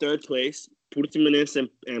we're in 3rd place. Portimonense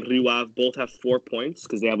and Rio Ave both have 4 points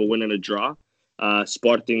because they have a win and a draw.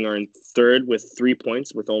 Sporting are in 3rd with 3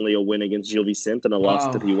 points with only a win against Gil Vicente and a loss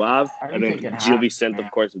to Rio Ave. And then Gil Vicente, of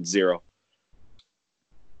course, with 0.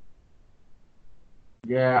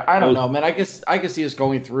 Yeah, I don't know, man. I guess I can see us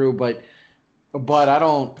going through, but I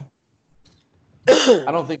don't.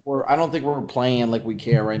 I don't think we're playing like we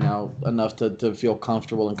care right now enough to feel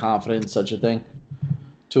comfortable and confident in such a thing.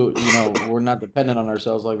 We're not dependent on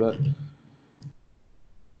ourselves like that.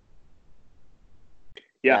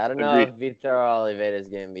 Yeah, I don't know agreed. if Vitor Oliveira's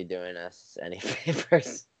going to be doing us any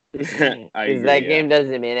favors. I Because agree. that Yeah. game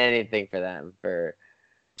doesn't mean anything for them for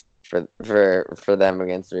them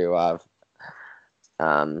against Rewav.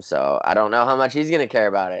 So I don't know how much he's gonna care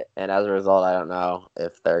about it, and as a result, I don't know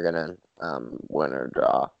if they're gonna win or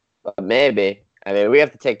draw. But maybe. I mean, we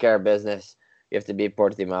have to take care of business. We have to beat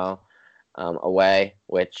Portimao away.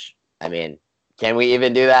 Which I mean, can we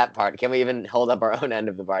even do that part? Can we even hold up our own end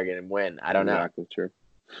of the bargain and win? I don't know. Exactly true.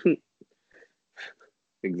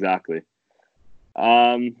 Exactly.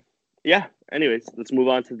 Yeah. Anyways, let's move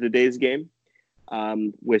on to today's game.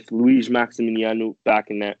 With Luis Maximiliano back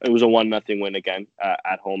in net. It was a 1-0 win again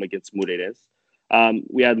at home against Mureres.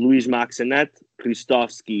 We had Luis Max in net,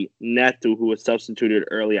 Kristovski, Neto, who was substituted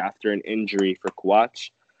early after an injury for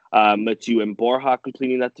Kouach, Mathieu and Borja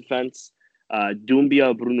completing that defense,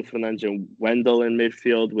 Dumbia, Bruno Fernandes, and Wendell in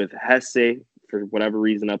midfield with Hesse, for whatever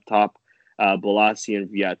reason, up top, Bolasi and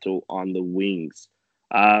Viato on the wings.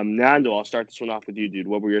 Nando, I'll start this one off with you, dude.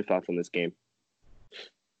 What were your thoughts on this game?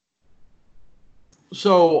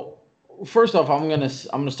 So first off, I'm gonna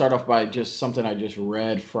start off by just something I just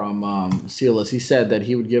read from Silas. He said that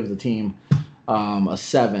he would give the team a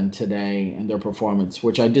 7 today in their performance,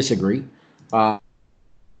 which I disagree.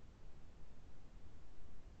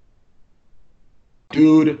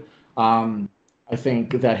 Dude, I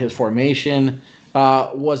think that his formation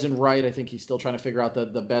wasn't right. I think he's still trying to figure out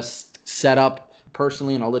the best setup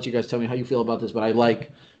personally, and I'll let you guys tell me how you feel about this. But I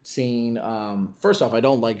like seeing. First off, I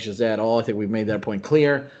don't like Jose at all. I think we've made that point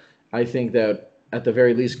clear. I think that at the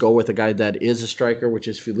very least, go with a guy that is a striker, which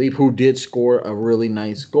is Philippe, who did score a really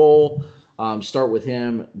nice goal. Start with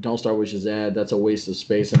him. Don't start with Jose. That's a waste of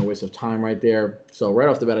space and a waste of time right there. So right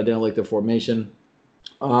off the bat, I didn't like the formation.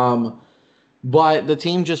 But the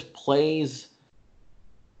team just plays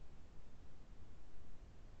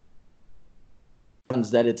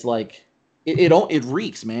that it's like it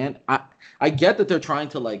reeks, man. I get that they're trying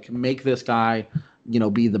to like make this guy,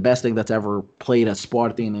 be the best thing that's ever played at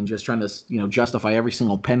Sporting and just trying to, justify every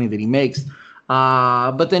single penny that he makes.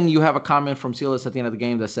 But then you have a comment from Silas at the end of the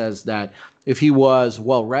game that says that if he was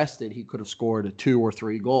well rested, he could have scored 2 or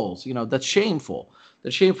 3 goals. That's shameful.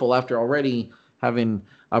 That's shameful after already having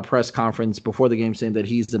a press conference before the game saying that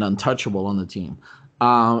he's an untouchable on the team.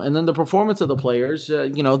 And then the performance of the players,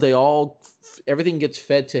 they all, everything gets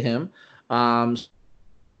fed to him.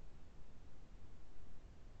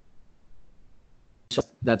 So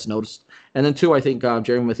that's noticed. And then 2, I think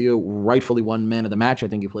Jerry Mathieu rightfully won man of the match. I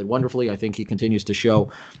think he played wonderfully. I think he continues to show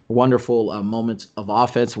wonderful moments of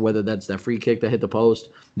offense, whether that's that free kick that hit the post,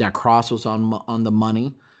 that cross was on the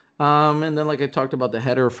money. And then, like I talked about, the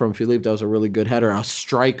header from Philippe, that was a really good header, a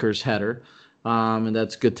striker's header. And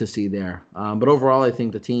that's good to see there. But overall, I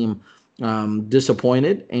think the team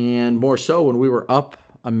disappointed, and more so when we were up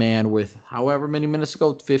a man with however many minutes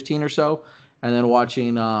ago, 15 or so, and then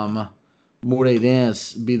watching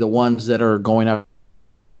Mureres be the ones that are going up.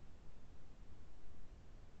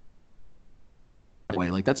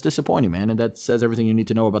 Like, that's disappointing, man, and that says everything you need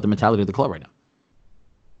to know about the mentality of the club right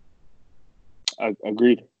now.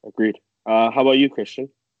 Agreed. How about you, Christian?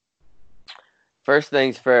 First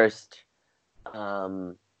things first.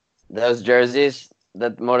 Those jerseys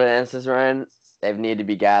that Morenenses is wearing, they need to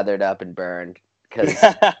be gathered up and burned. Because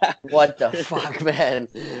what the fuck, man?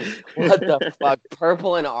 What the fuck?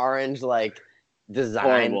 Purple and orange, like,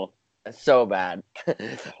 design. Horrible. So bad.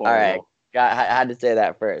 All right. I had to say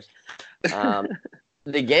that first.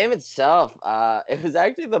 The game itself, it was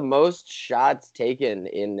actually the most shots taken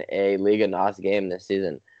in a Liga NOS game this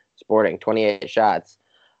season. Sporting, 28 shots.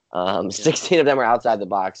 16 of them were outside the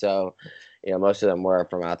box, so most of them were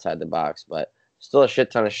from outside the box, but still a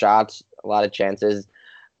shit ton of shots, a lot of chances.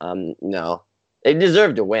 They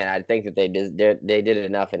deserved to win. I think that they did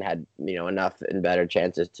enough and had enough and better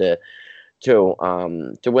chances to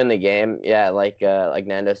win the game. Yeah, like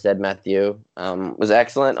Nando said, Mathieu was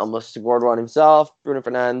excellent, almost scored one himself. Bruno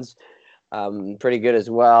Fernandes, pretty good as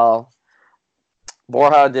well.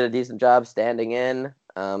 Borja did a decent job standing in.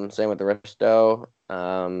 Same with the Risto.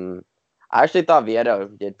 I actually thought Vieto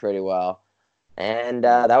did pretty well. And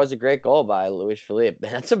that was a great goal by Luis Felipe.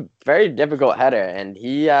 That's a very difficult header, and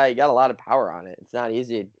he got a lot of power on it. It's not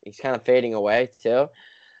easy. He's kind of fading away, too.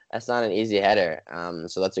 That's not an easy header.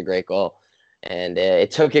 So that's a great goal. And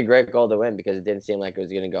it took a great goal to win because it didn't seem like it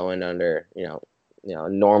was going to go in under,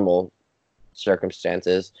 normal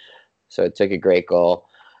circumstances. So it took a great goal.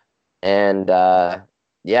 And,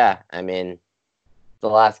 yeah, I mean, the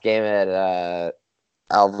last game at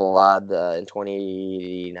Alvalade in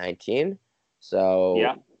 2019. So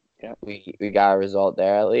Yeah. we got a result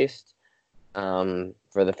there at least for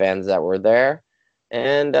the fans that were there.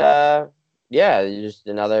 And just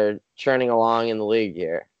another churning along in the league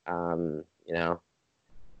here.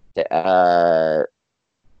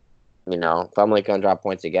 Family can drop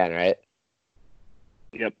points again, right?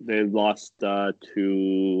 Yep, they lost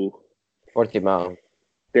to Portimao.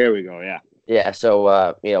 There we go. Yeah. Yeah,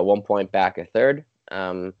 so 1 point back a third,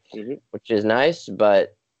 which is nice,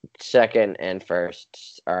 but second and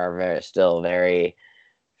first are still very,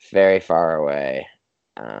 very far away.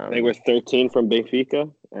 I think we're 13 from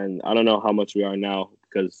Benfica, and I don't know how much we are now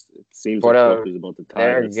because it seems Porto, like Porto is about to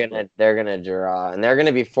tie. They're gonna draw, and they're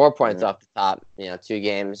gonna be 4 points off the top. 2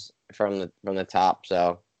 games from the top.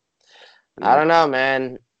 So I don't know,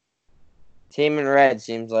 man. Team in red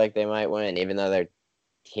seems like they might win, even though their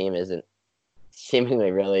team isn't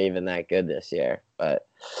seemingly really even that good this year. But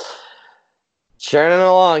churning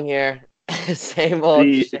along here, same old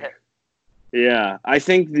shit. Yeah, I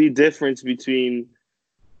think the difference between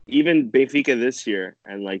even Benfica this year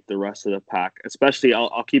and like the rest of the pack, especially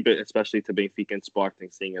I'll keep it especially to Benfica and Sporting,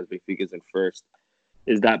 seeing as Benfica's in first,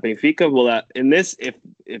 is that Benfica will if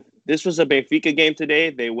this was a Benfica game today,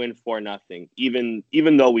 they win 4-0.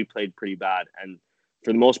 Even though we played pretty bad, and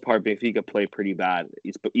for the most part, Benfica played pretty bad,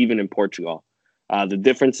 even in Portugal. The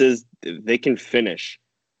difference is they can finish.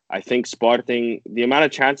 I think Sporting, the amount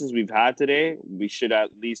of chances we've had today, we should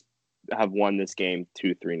at least have won this game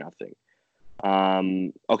 2-3-0.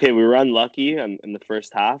 Okay, we were unlucky in the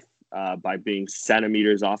first half by being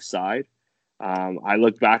centimeters offside. I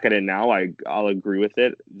look back at it now, I'll agree with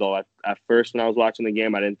it. Though at first when I was watching the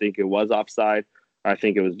game, I didn't think it was offside. I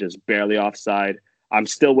think it was just barely offside. I'm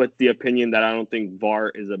still with the opinion that I don't think VAR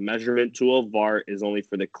is a measurement tool. VAR is only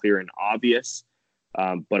for the clear and obvious.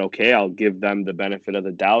 But okay, I'll give them the benefit of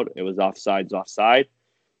the doubt. It was offside.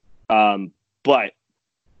 But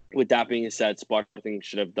with that being said, Sporting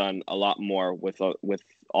should have done a lot more with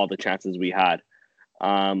all the chances we had.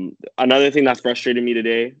 Another thing that frustrated me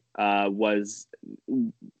today was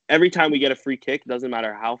every time we get a free kick, doesn't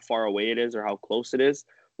matter how far away it is or how close it is,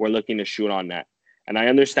 we're looking to shoot on net. And I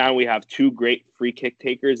understand we have 2 great free kick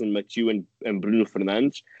takers in Mathieu and Bruno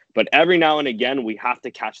Fernandes, but every now and again, we have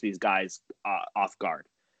to catch these guys off guard.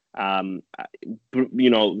 Jorge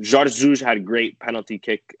Jesus had great penalty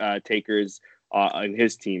kick takers in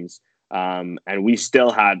his teams. And we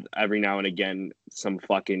still had every now and again some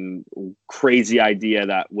fucking crazy idea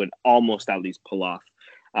that would almost at least pull off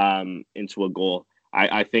into a goal.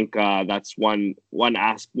 I think that's one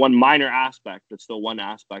minor aspect, but still one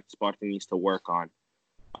aspect Sporting needs to work on.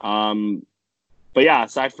 But yeah,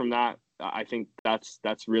 aside from that, I think that's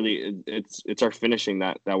really it's our finishing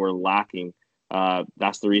that we're lacking.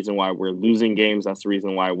 That's the reason why we're losing games. That's the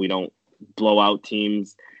reason why we don't blow out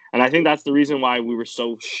teams. And I think that's the reason why we were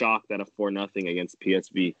so shocked at a 4-0 against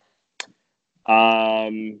PSV.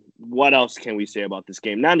 What else can we say about this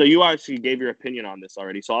game? Nando, you actually gave your opinion on this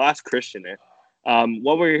already, so I'll ask Christian it.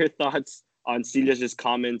 What were your thoughts on Silas'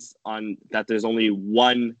 comments on that there's only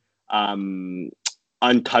one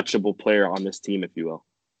untouchable player on this team, if you will?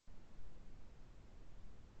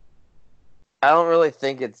 I don't really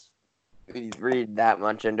think we read that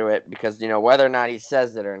much into it because, whether or not he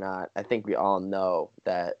says it or not, I think we all know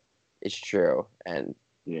that it's true and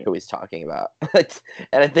who he's talking about.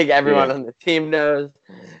 And I think everyone on the team knows.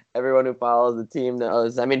 Everyone who follows the team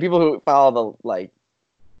knows. I mean, people who follow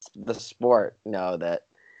the sport know that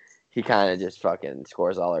he kind of just fucking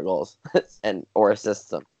scores all their goals or assists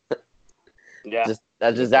them. Yeah.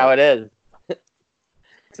 That's just how it is.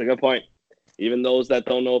 It's a good point. Even those that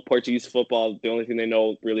don't know Portuguese football, the only thing they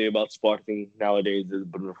know really about Sporting nowadays is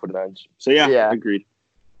Bruno Fernandes. So yeah, agreed.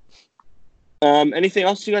 Anything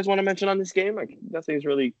else you guys want to mention on this game? Nothing's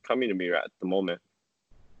really coming to me at the moment.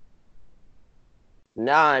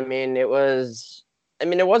 No, I mean it wasn't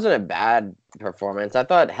a bad performance. I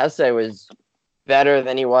thought Hesse was better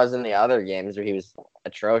than he was in the other games where he was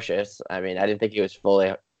atrocious. I mean, I didn't think he was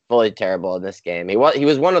fully terrible in this game. He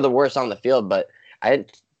was one of the worst on the field, but I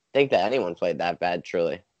didn't think that anyone played that bad,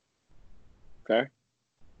 truly. Fair.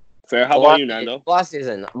 How about you, Nando?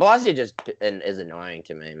 Bolasie just is annoying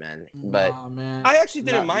to me, man. But man. I actually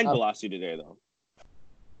didn't mind Bolasie today, though.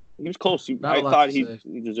 He was close. I thought he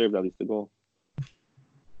deserved at least a goal.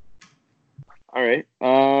 All right.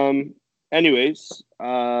 Anyways,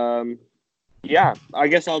 yeah. I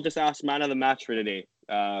guess I'll just ask man of the match for today.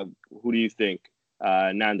 Who do you think,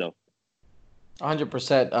 Nando?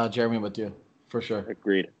 100% Jeremy with you, for sure.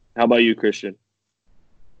 Agreed. How about you, Christian?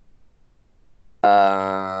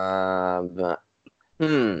 Man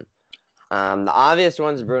The obvious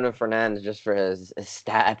one's Bruno Fernandes, just for his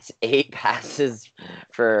stats. 8 passes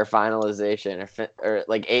for finalization, or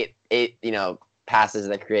like eight, passes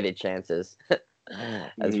that created chances.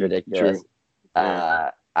 That's ridiculous. True.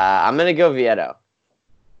 Yeah. I'm gonna go Vieto.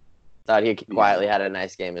 Thought he quietly had a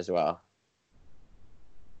nice game as well.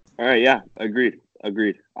 All right. Yeah. Agreed.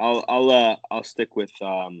 I'll stick with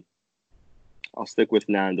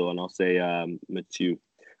Nando, and I'll say Mathieu.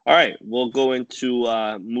 All right, we'll go into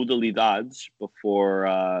modalidades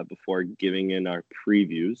before giving in our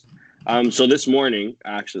previews. So this morning,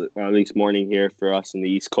 actually, or at least morning here for us in the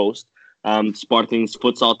East Coast, Sporting's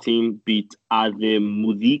futsal team beat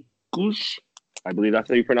Ademudicus. I believe that's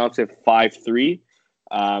how you pronounce it. 5-3.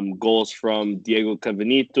 Goals from Diego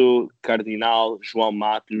Cavanito, Cardinal, João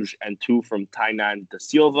Matos, and 2 from Tainan da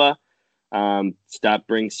Silva. That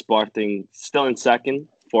brings Sporting still in second,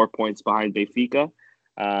 4 points behind Benfica.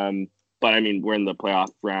 But I mean, we're in the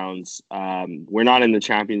playoff rounds. We're not in the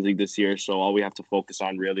Champions League this year, so all we have to focus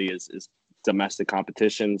on really is domestic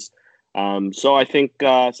competitions. So I think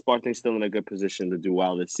Sporting's still in a good position to do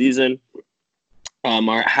well this season.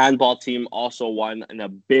 Our handball team also won in a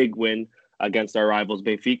big win against our rivals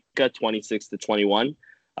Benfica, 26-21,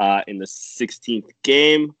 in the 16th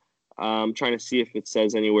game. I'm trying to see if it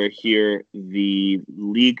says anywhere here the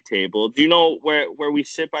league table. Do you know where we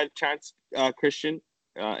sit by chance, Christian,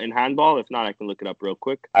 in handball? If not, I can look it up real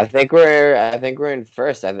quick. I think we're in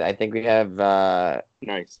first. I think we have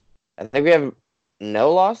nice. I think we have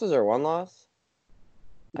no losses or 1 loss.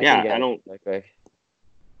 I don't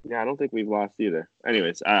think we've lost either.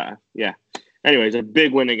 Anyways, Anyways, a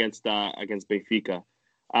big win against Benfica.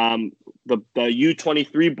 The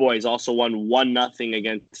U23 boys also won 1-0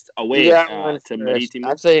 against away to Marítimo.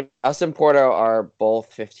 I'd say us and Porto are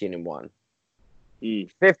both 15-1.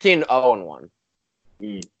 15-0-1.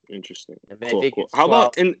 Interesting. Cool. How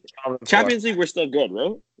about in Champions League? We're still good,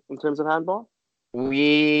 right? In terms of handball,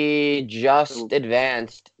 we just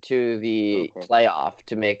advanced to the playoff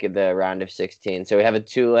to make it the round of 16. So we have a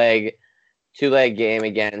two-leg game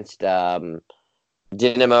against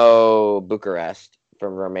Dinamo Bucharest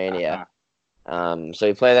from Romania. So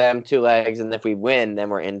we play them 2 legs, and if we win, then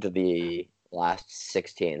we're into the last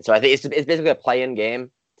 16. So I think it's basically a play-in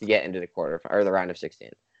game to get into the quarter or the round of 16.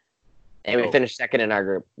 And we finished second in our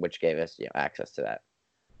group, which gave us access to that.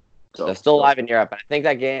 So still live in Europe. I think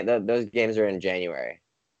that game, those games are in January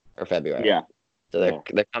or February. Yeah. So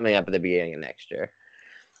they're coming up at the beginning of next year.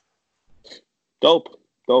 Dope.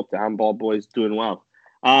 The handball boys doing well.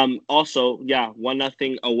 Also,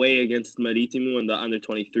 1-0 away against Marítimo in the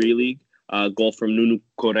under-23 league. Goal from Nuno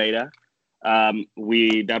Correia.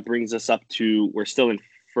 That brings us up to, we're still in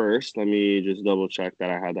first. Let me just double check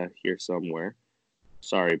that I had that here somewhere.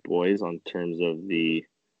 Sorry, boys, on terms of the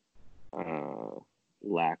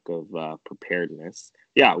lack of preparedness.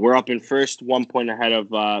 Yeah, we're up in first, 1 point ahead of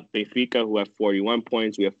Benfica, who have 41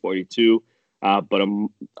 points. We have 42, but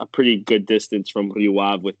a pretty good distance from Rio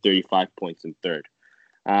Ave with 35 points in third.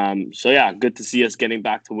 Good to see us getting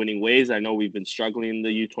back to winning ways. I know we've been struggling in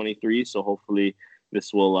the U23, so hopefully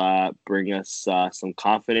this will bring us some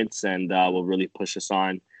confidence and will really push us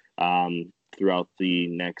on throughout the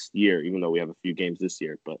next year, even though we have a few games this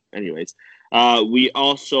year. But anyways, we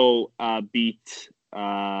also beat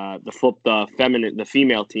the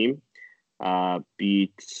female team.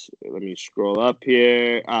 Beat, let me scroll up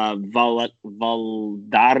here, Valadares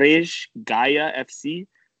Gaia FC.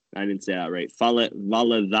 I didn't say that right.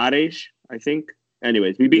 Valadares, I think.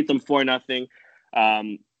 Anyways, we beat them 4-0.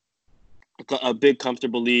 A big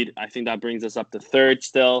comfortable lead. I think that brings us up to third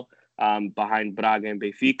still, behind Braga and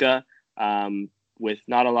Benfica, with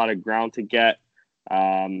not a lot of ground to get.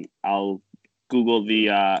 I'll Google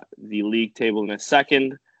the league table in a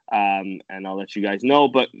second, and I'll let you guys know.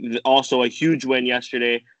 But also a huge win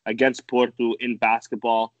yesterday against Porto in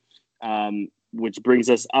basketball, which brings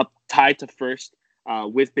us up tied to first,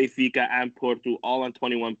 with Benfica and Porto all on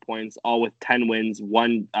 21 points, all with 10 wins,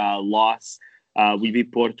 1 loss. We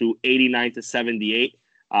beat Porto 89-78,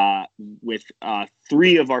 with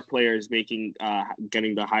 3 of our players getting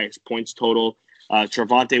the highest points total.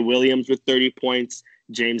 Travante Williams with 30 points,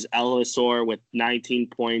 James Ellisor with 19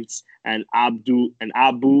 points, and Abu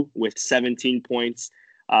with 17 points.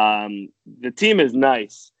 The team is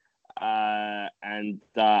nice, and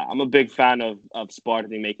I'm a big fan of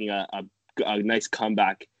Sporting making a nice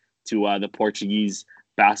comeback to the Portuguese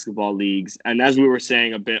basketball leagues. And as we were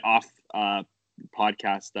saying a bit off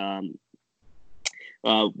podcast,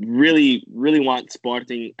 really want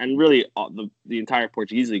Sporting and really the entire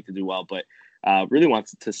Portuguese league to do well, but really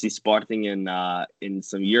wants to see Sporting in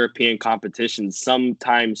some European competitions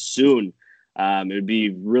sometime soon. It would be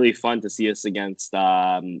really fun to see us against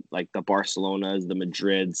like the Barcelonas, the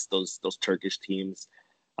Madrids, those Turkish teams.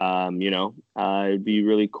 It'd be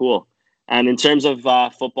really cool. And in terms of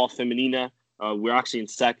football femenina, we're actually in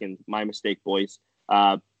second. My mistake, boys.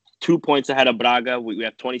 2 points ahead of Braga. We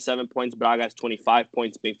have 27 points. Braga has 25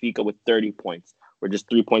 points. Benfica with 30 points. We're just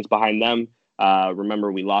 3 points behind them.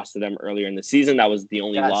 Remember, we lost to them earlier in the season. That was the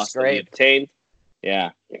only loss that we obtained.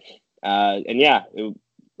 Yeah. 3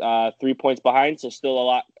 points behind, so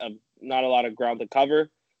still not a lot of ground to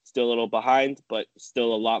cover. Still a little behind, but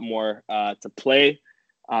still a lot more to play.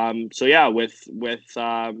 With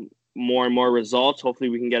more and more results, hopefully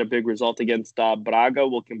we can get a big result against Braga.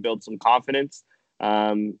 We can build some confidence.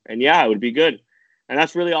 It would be good. And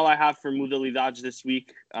that's really all I have for Modalidades this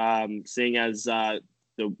week. Seeing as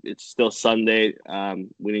it's still Sunday,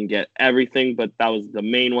 we didn't get everything, but that was the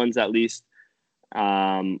main ones at least.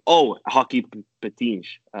 Hockey patins.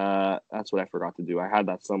 That's what I forgot to do. I had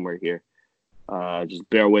that somewhere here. Just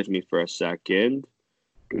bear with me for a second.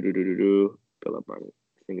 I think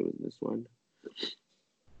it was this one.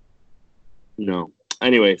 No.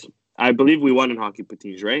 Anyways, I believe we won in hockey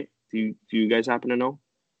patins, right? Do you guys happen to know?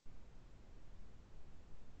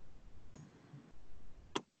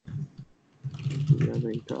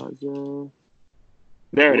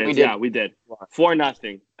 There it is. Yeah, we did.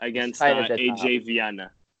 4-0 against AJ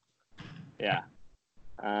Vienna. Yeah.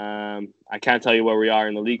 I can't tell you where we are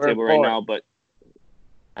in the league table right now, but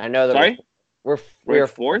I know that. Sorry? We're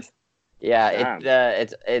fourth? Yeah,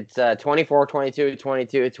 it's 24, 22,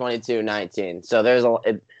 22, 22, 19. So there's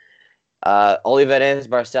Oliveirense,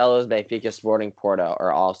 Barcelos, Benfica, Sporting, Porto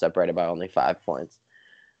are all separated by only 5 points.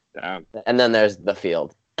 Damn. And then there's the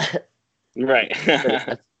field. Right.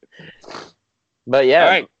 But yeah,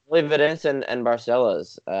 right. Oliveirense and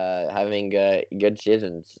Barcelos having good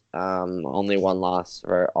seasons. Only one loss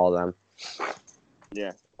for all of them.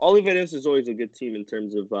 Yeah. Oliveirense is always a good team in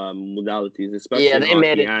terms of modalities, especially and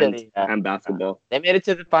basketball. They made it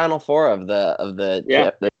to the Final Four of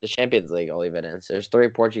the Champions League. Oliveirense. There's 3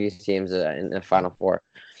 Portuguese teams in the Final Four.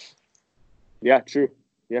 Yeah, true.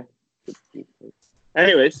 Yeah.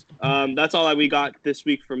 Anyways, that's all that we got this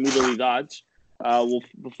week for Modalidades.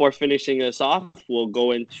 Before finishing this off, we'll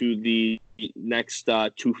go into the next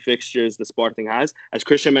 2 fixtures the Sporting has. As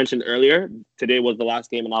Christian mentioned earlier, today was the last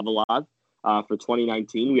game in Alvalade. For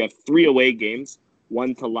 2019, we have 3 away games.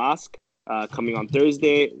 1 to Lask coming on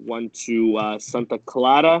Thursday. 1 to Santa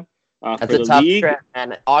Clara That's for a the tough league. trip,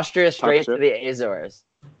 man. Austria straight to the Azores.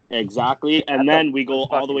 Exactly, and then we go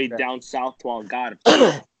all the way down south to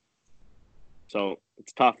Algarve. So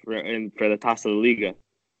it's tough for the Taça da Liga.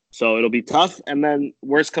 So it'll be tough, and then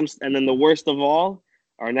the worst of all,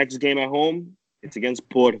 our next game at home, it's against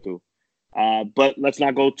Porto. But let's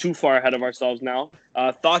not go too far ahead of ourselves now.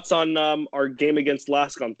 Thoughts on our game against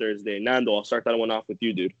Lask on Thursday? Nando, I'll start that one off with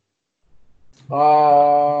you, dude.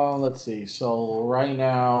 Let's see. So right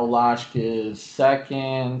now, Lask is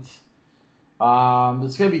second.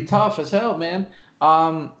 It's gonna be tough as hell, man.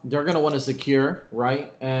 They're gonna want to secure,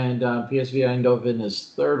 right? And PSV Eindhoven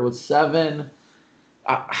is third with 7.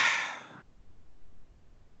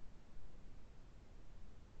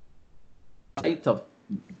 To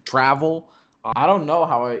travel. I don't know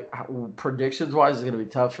how predictions wise is going to be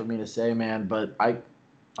tough for me to say, man. But I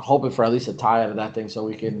hoping for at least a tie out of that thing so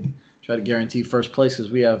we can try to guarantee first place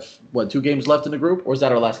because we have 2 games left in the group, or is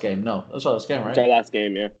that our last game? No, that's our last game, right? It's our last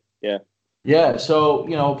game, yeah. Yeah.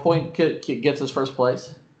 So a point gets us first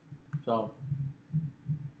place. So.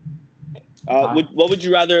 What would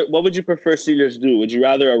you prefer Steelers do? Would you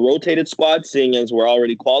rather a rotated squad, seeing as we're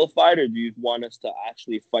already qualified, or do you want us to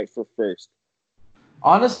actually fight for first?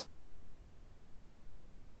 Honestly,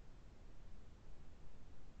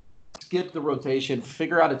 skip the rotation,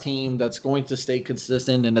 figure out a team that's going to stay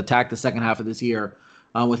consistent and attack the second half of this year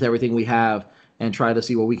with everything we have and try to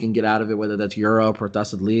see what we can get out of it, whether that's Europe or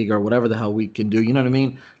Taça League or whatever the hell we can do. You know what I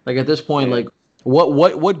mean? Like at this point, like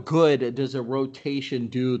what good does a rotation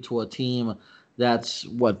do to a team that's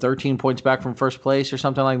 13 points back from first place or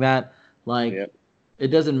something like that? Like it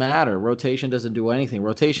doesn't matter. Rotation doesn't do anything.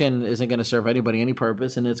 Rotation isn't going to serve anybody any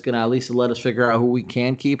purpose, and it's going to at least let us figure out who we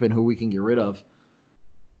can keep and who we can get rid of.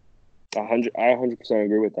 I 100%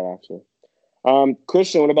 agree with that, actually.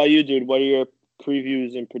 Christian, what about you, dude? What are your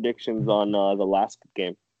previews and predictions on the last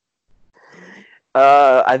game?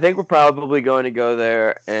 I think we're probably going to go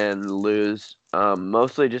there and lose,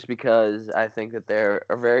 mostly just because I think that they're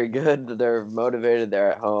very good. They're motivated.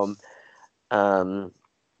 They're at home.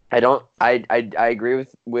 I agree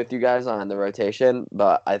with you guys on the rotation,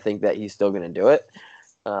 but I think that he's still going to do it.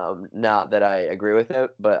 Not that I agree with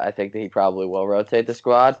it, but I think that he probably will rotate the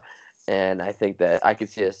squad. And I think that I could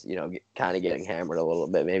see us, kind of getting hammered a little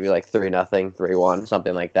bit, maybe like 3-0, 3-1,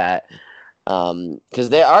 something like that. Because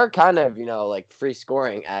they are kind of, like free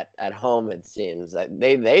scoring at home. It seems that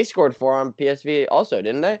they scored 4 on PSV also,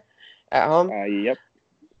 didn't they? At home. Yep.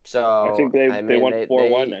 So I think they won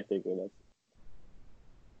 4-1. I think it was.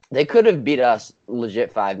 They could have beat us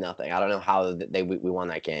legit 5-0. I don't know how we won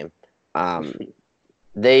that game.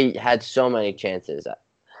 They had so many chances,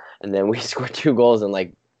 and then we scored 2 goals in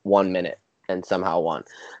like 1 minute and somehow won.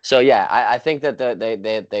 So yeah, I think that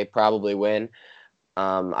they probably win.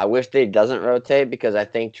 I wish they doesn't rotate because I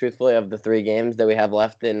think truthfully of the 3 games that we have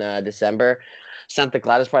left in December, Santa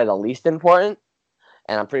Clara is probably the least important,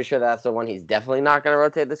 and I'm pretty sure that's the one he's definitely not going to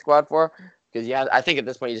rotate the squad for. Because I think at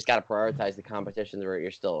this point you just got to prioritize the competitions where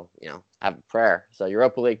you're still, have a prayer. So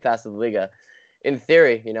Europa League, Taça de Liga, in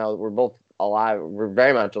theory, we're both alive. We're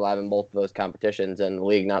very much alive in both of those competitions, and the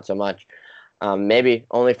league not so much. Maybe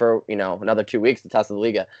only for another 2 weeks to Taça de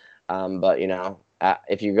Liga. But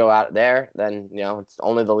if you go out there, then it's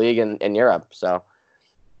only the league in Europe. So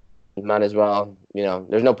you might as well,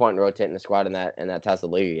 there's no point in rotating the squad in that Taça de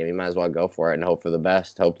Liga game. You might as well go for it and hope for the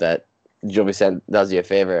best. Hope that Gil Vicente does you a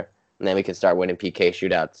favor. And then we can start winning PK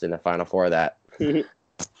shootouts in the Final Four of that.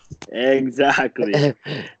 Exactly.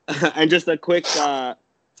 And just a quick, their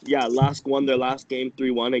last game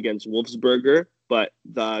 3-1 against Wolfsberger. But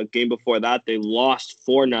the game before that, they lost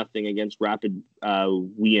 4-0 against Rapid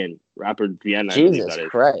Vienna. Jesus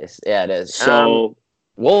Christ. Yeah, it is. So,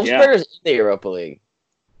 Wolfsberger's in the Europa League.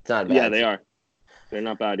 It's not bad. Yeah, they are. They're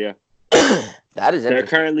not bad, yeah. That is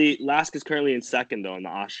interesting. Lask is currently in second though in the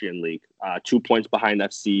Austrian league, 2 points behind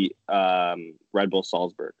FC Red Bull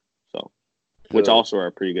Salzburg. So, which also are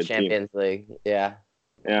a pretty good Champions League, yeah.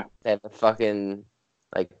 Yeah. They have the fucking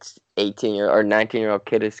 18-year or 19-year-old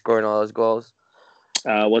kid who's scoring all those goals.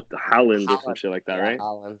 Haaland or some shit like that, right?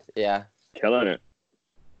 Haaland, yeah. Killing it.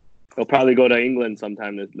 He'll probably go to England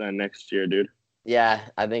sometime next year, dude. Yeah,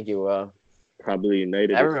 I think he will. Probably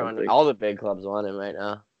United. Everyone, all the big clubs want him right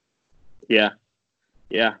now. Yeah.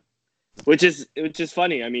 Which is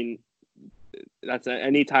funny. I mean, that's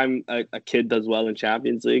anytime a kid does well in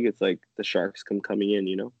Champions League, it's like the Sharks coming in,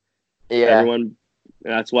 Yeah. Everyone.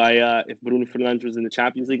 That's why if Bruno Fernandes was in the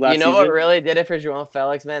Champions League last season, what really did it for João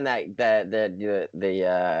Felix, man?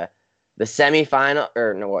 The semifinal,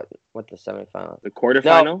 or no, what the semifinal? The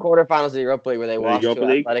quarterfinal? No, quarterfinals of the Europa League where they lost to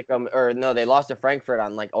League? Atletico, or no, they lost to Frankfurt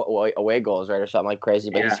on away goals, right, or something like crazy.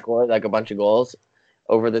 But he scored a bunch of goals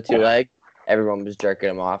over the 2 leg. Everyone was jerking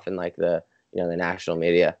him off in the national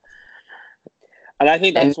media. And I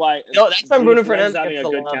think that's why. No, that's when Bruno Fernandes having a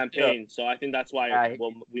good campaign. So I think that's why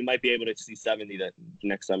we might be able to see 70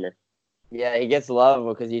 next summer. Yeah, he gets love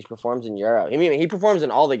because he performs in Europe. I mean, he performs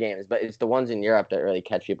in all the games, but it's the ones in Europe that really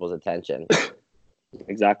catch people's attention.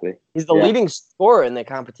 Exactly. He's the leading scorer in the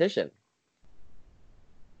competition.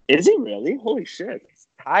 Is he really? Holy shit. He's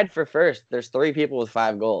tied for first. There's 3 people with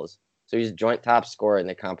 5 goals. So he's joint top scorer in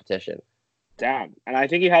the competition. Damn. And I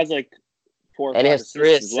think he has 4 or 5 and he has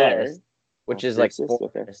 3 assists, well, right? which is 4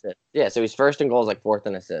 assists. Yeah, so he's first in goals, 4th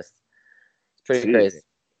in assists. It's pretty crazy.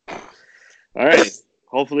 All right.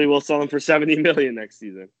 Hopefully we'll sell him for $70 million next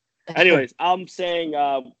season. Anyways, I'm saying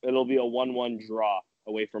it'll be a 1-1 draw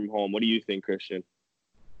away from home. What do you think, Christian?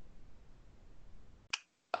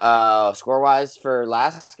 Score-wise for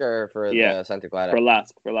Lask or for the Santa Clara? For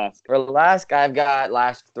Lask. For Lask, I've got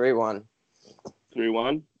Lask 3-1.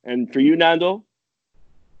 3-1. And for you, Nando?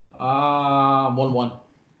 1-1.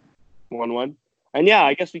 1-1. And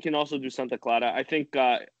I guess we can also do Santa Clara. I think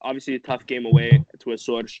obviously a tough game away to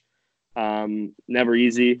Açores. Never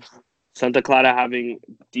easy. Santa Clara having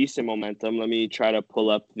decent momentum. Let me try to pull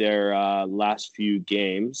up their last few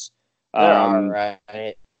games. They're all right.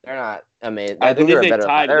 They're not amazing. I believe they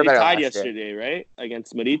tied. They tied yesterday, right?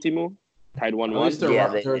 Against Marítimo. Tied 1-1. At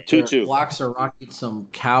least their 2-2. blacks are rocking some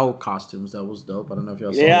cow costumes. That was dope. I don't know if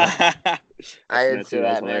y'all saw that. I didn't see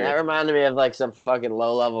that, man. That reminded me of some fucking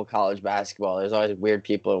low-level college basketball. There's always weird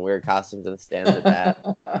people in weird costumes in the stands at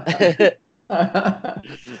that.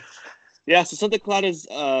 Yeah, so Santa Clara's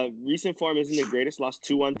recent form isn't the greatest. Lost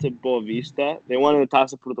 2-1 to Boa Vista. They won in the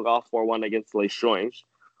Taça Portugal 4-1 against Leixões.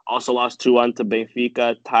 Also lost 2-1 to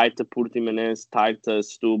Benfica, tied to Portimonense, tied to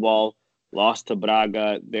Setúbal, lost to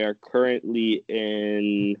Braga. They're currently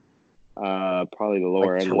in probably the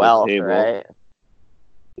lower end 12th, of the table. Right?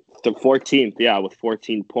 The 14th, with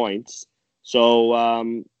 14 points.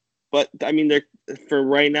 So, but I mean, for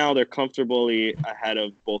right now, they're comfortably ahead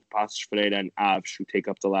of both Passos Ferreira and Aves, who take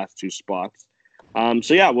up the last 2 spots. What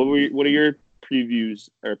are your previews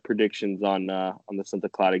or predictions on the Santa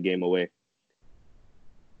Clara game away?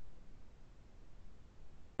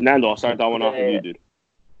 Nando, I'll start that one off with you, dude.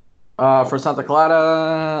 For Santa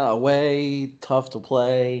Clara, away, tough to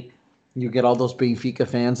play. You get all those Benfica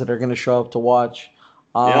fans that are going to show up to watch.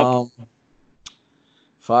 Yep.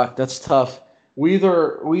 Fuck, that's tough. We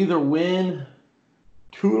either win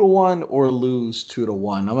 2-1 or lose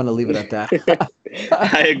 2-1. I'm going to leave it at that.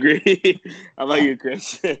 I agree. How about you,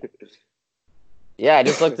 Chris? Yeah, I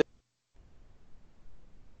just looked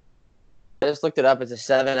it up. It's a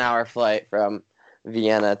 7-hour flight from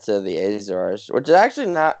Vienna to the Azores, which is actually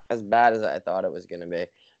not as bad as I thought it was going to be.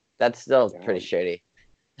 That's still pretty shitty.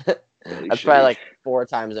 That's probably like 4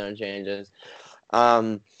 time zone changes.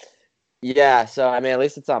 Yeah, so I mean, at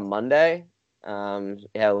least it's on Monday. Yeah,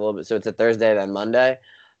 a little bit. So it's a Thursday then Monday.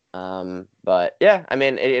 But yeah, I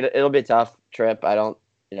mean, it'll be a tough trip. I don't,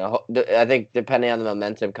 I think depending on the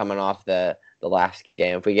momentum coming off the last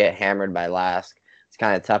game, if we get hammered by Lask, it's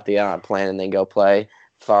kind of tough to get on a plane and then go play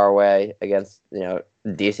far away against a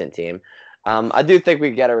decent team. I do think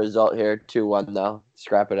we get a result here, 2-1 though.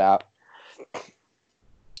 Scrap it out.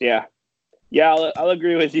 Yeah, I'll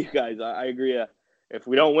agree with you guys. I agree. If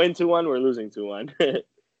we don't win 2-1, we're losing 2-1.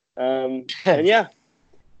 And yeah,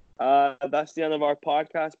 that's the end of our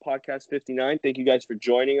podcast 59. Thank you guys for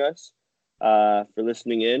joining us, for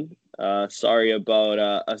listening in. Sorry about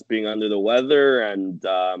us being under the weather and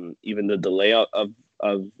even the delay of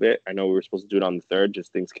it. I know we were supposed to do it on the 3rd,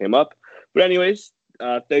 just things came up. But anyways,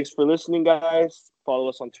 thanks for listening, guys. Follow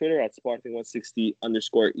us on Twitter at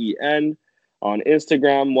Sporting160_EN. On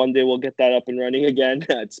Instagram, one day we'll get that up and running again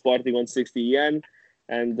at Sporting160EN.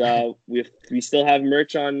 And we still have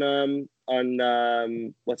merch on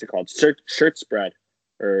what's it called? Shirt spread,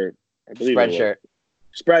 or I believe Spreadshirt.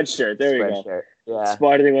 Spreadshirt. There you go. Yeah.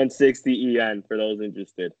 Sporting160EN for those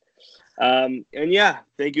interested. And yeah,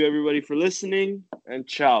 thank you everybody for listening. And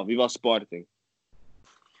ciao. Viva Sporting.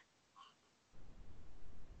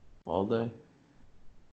 All day.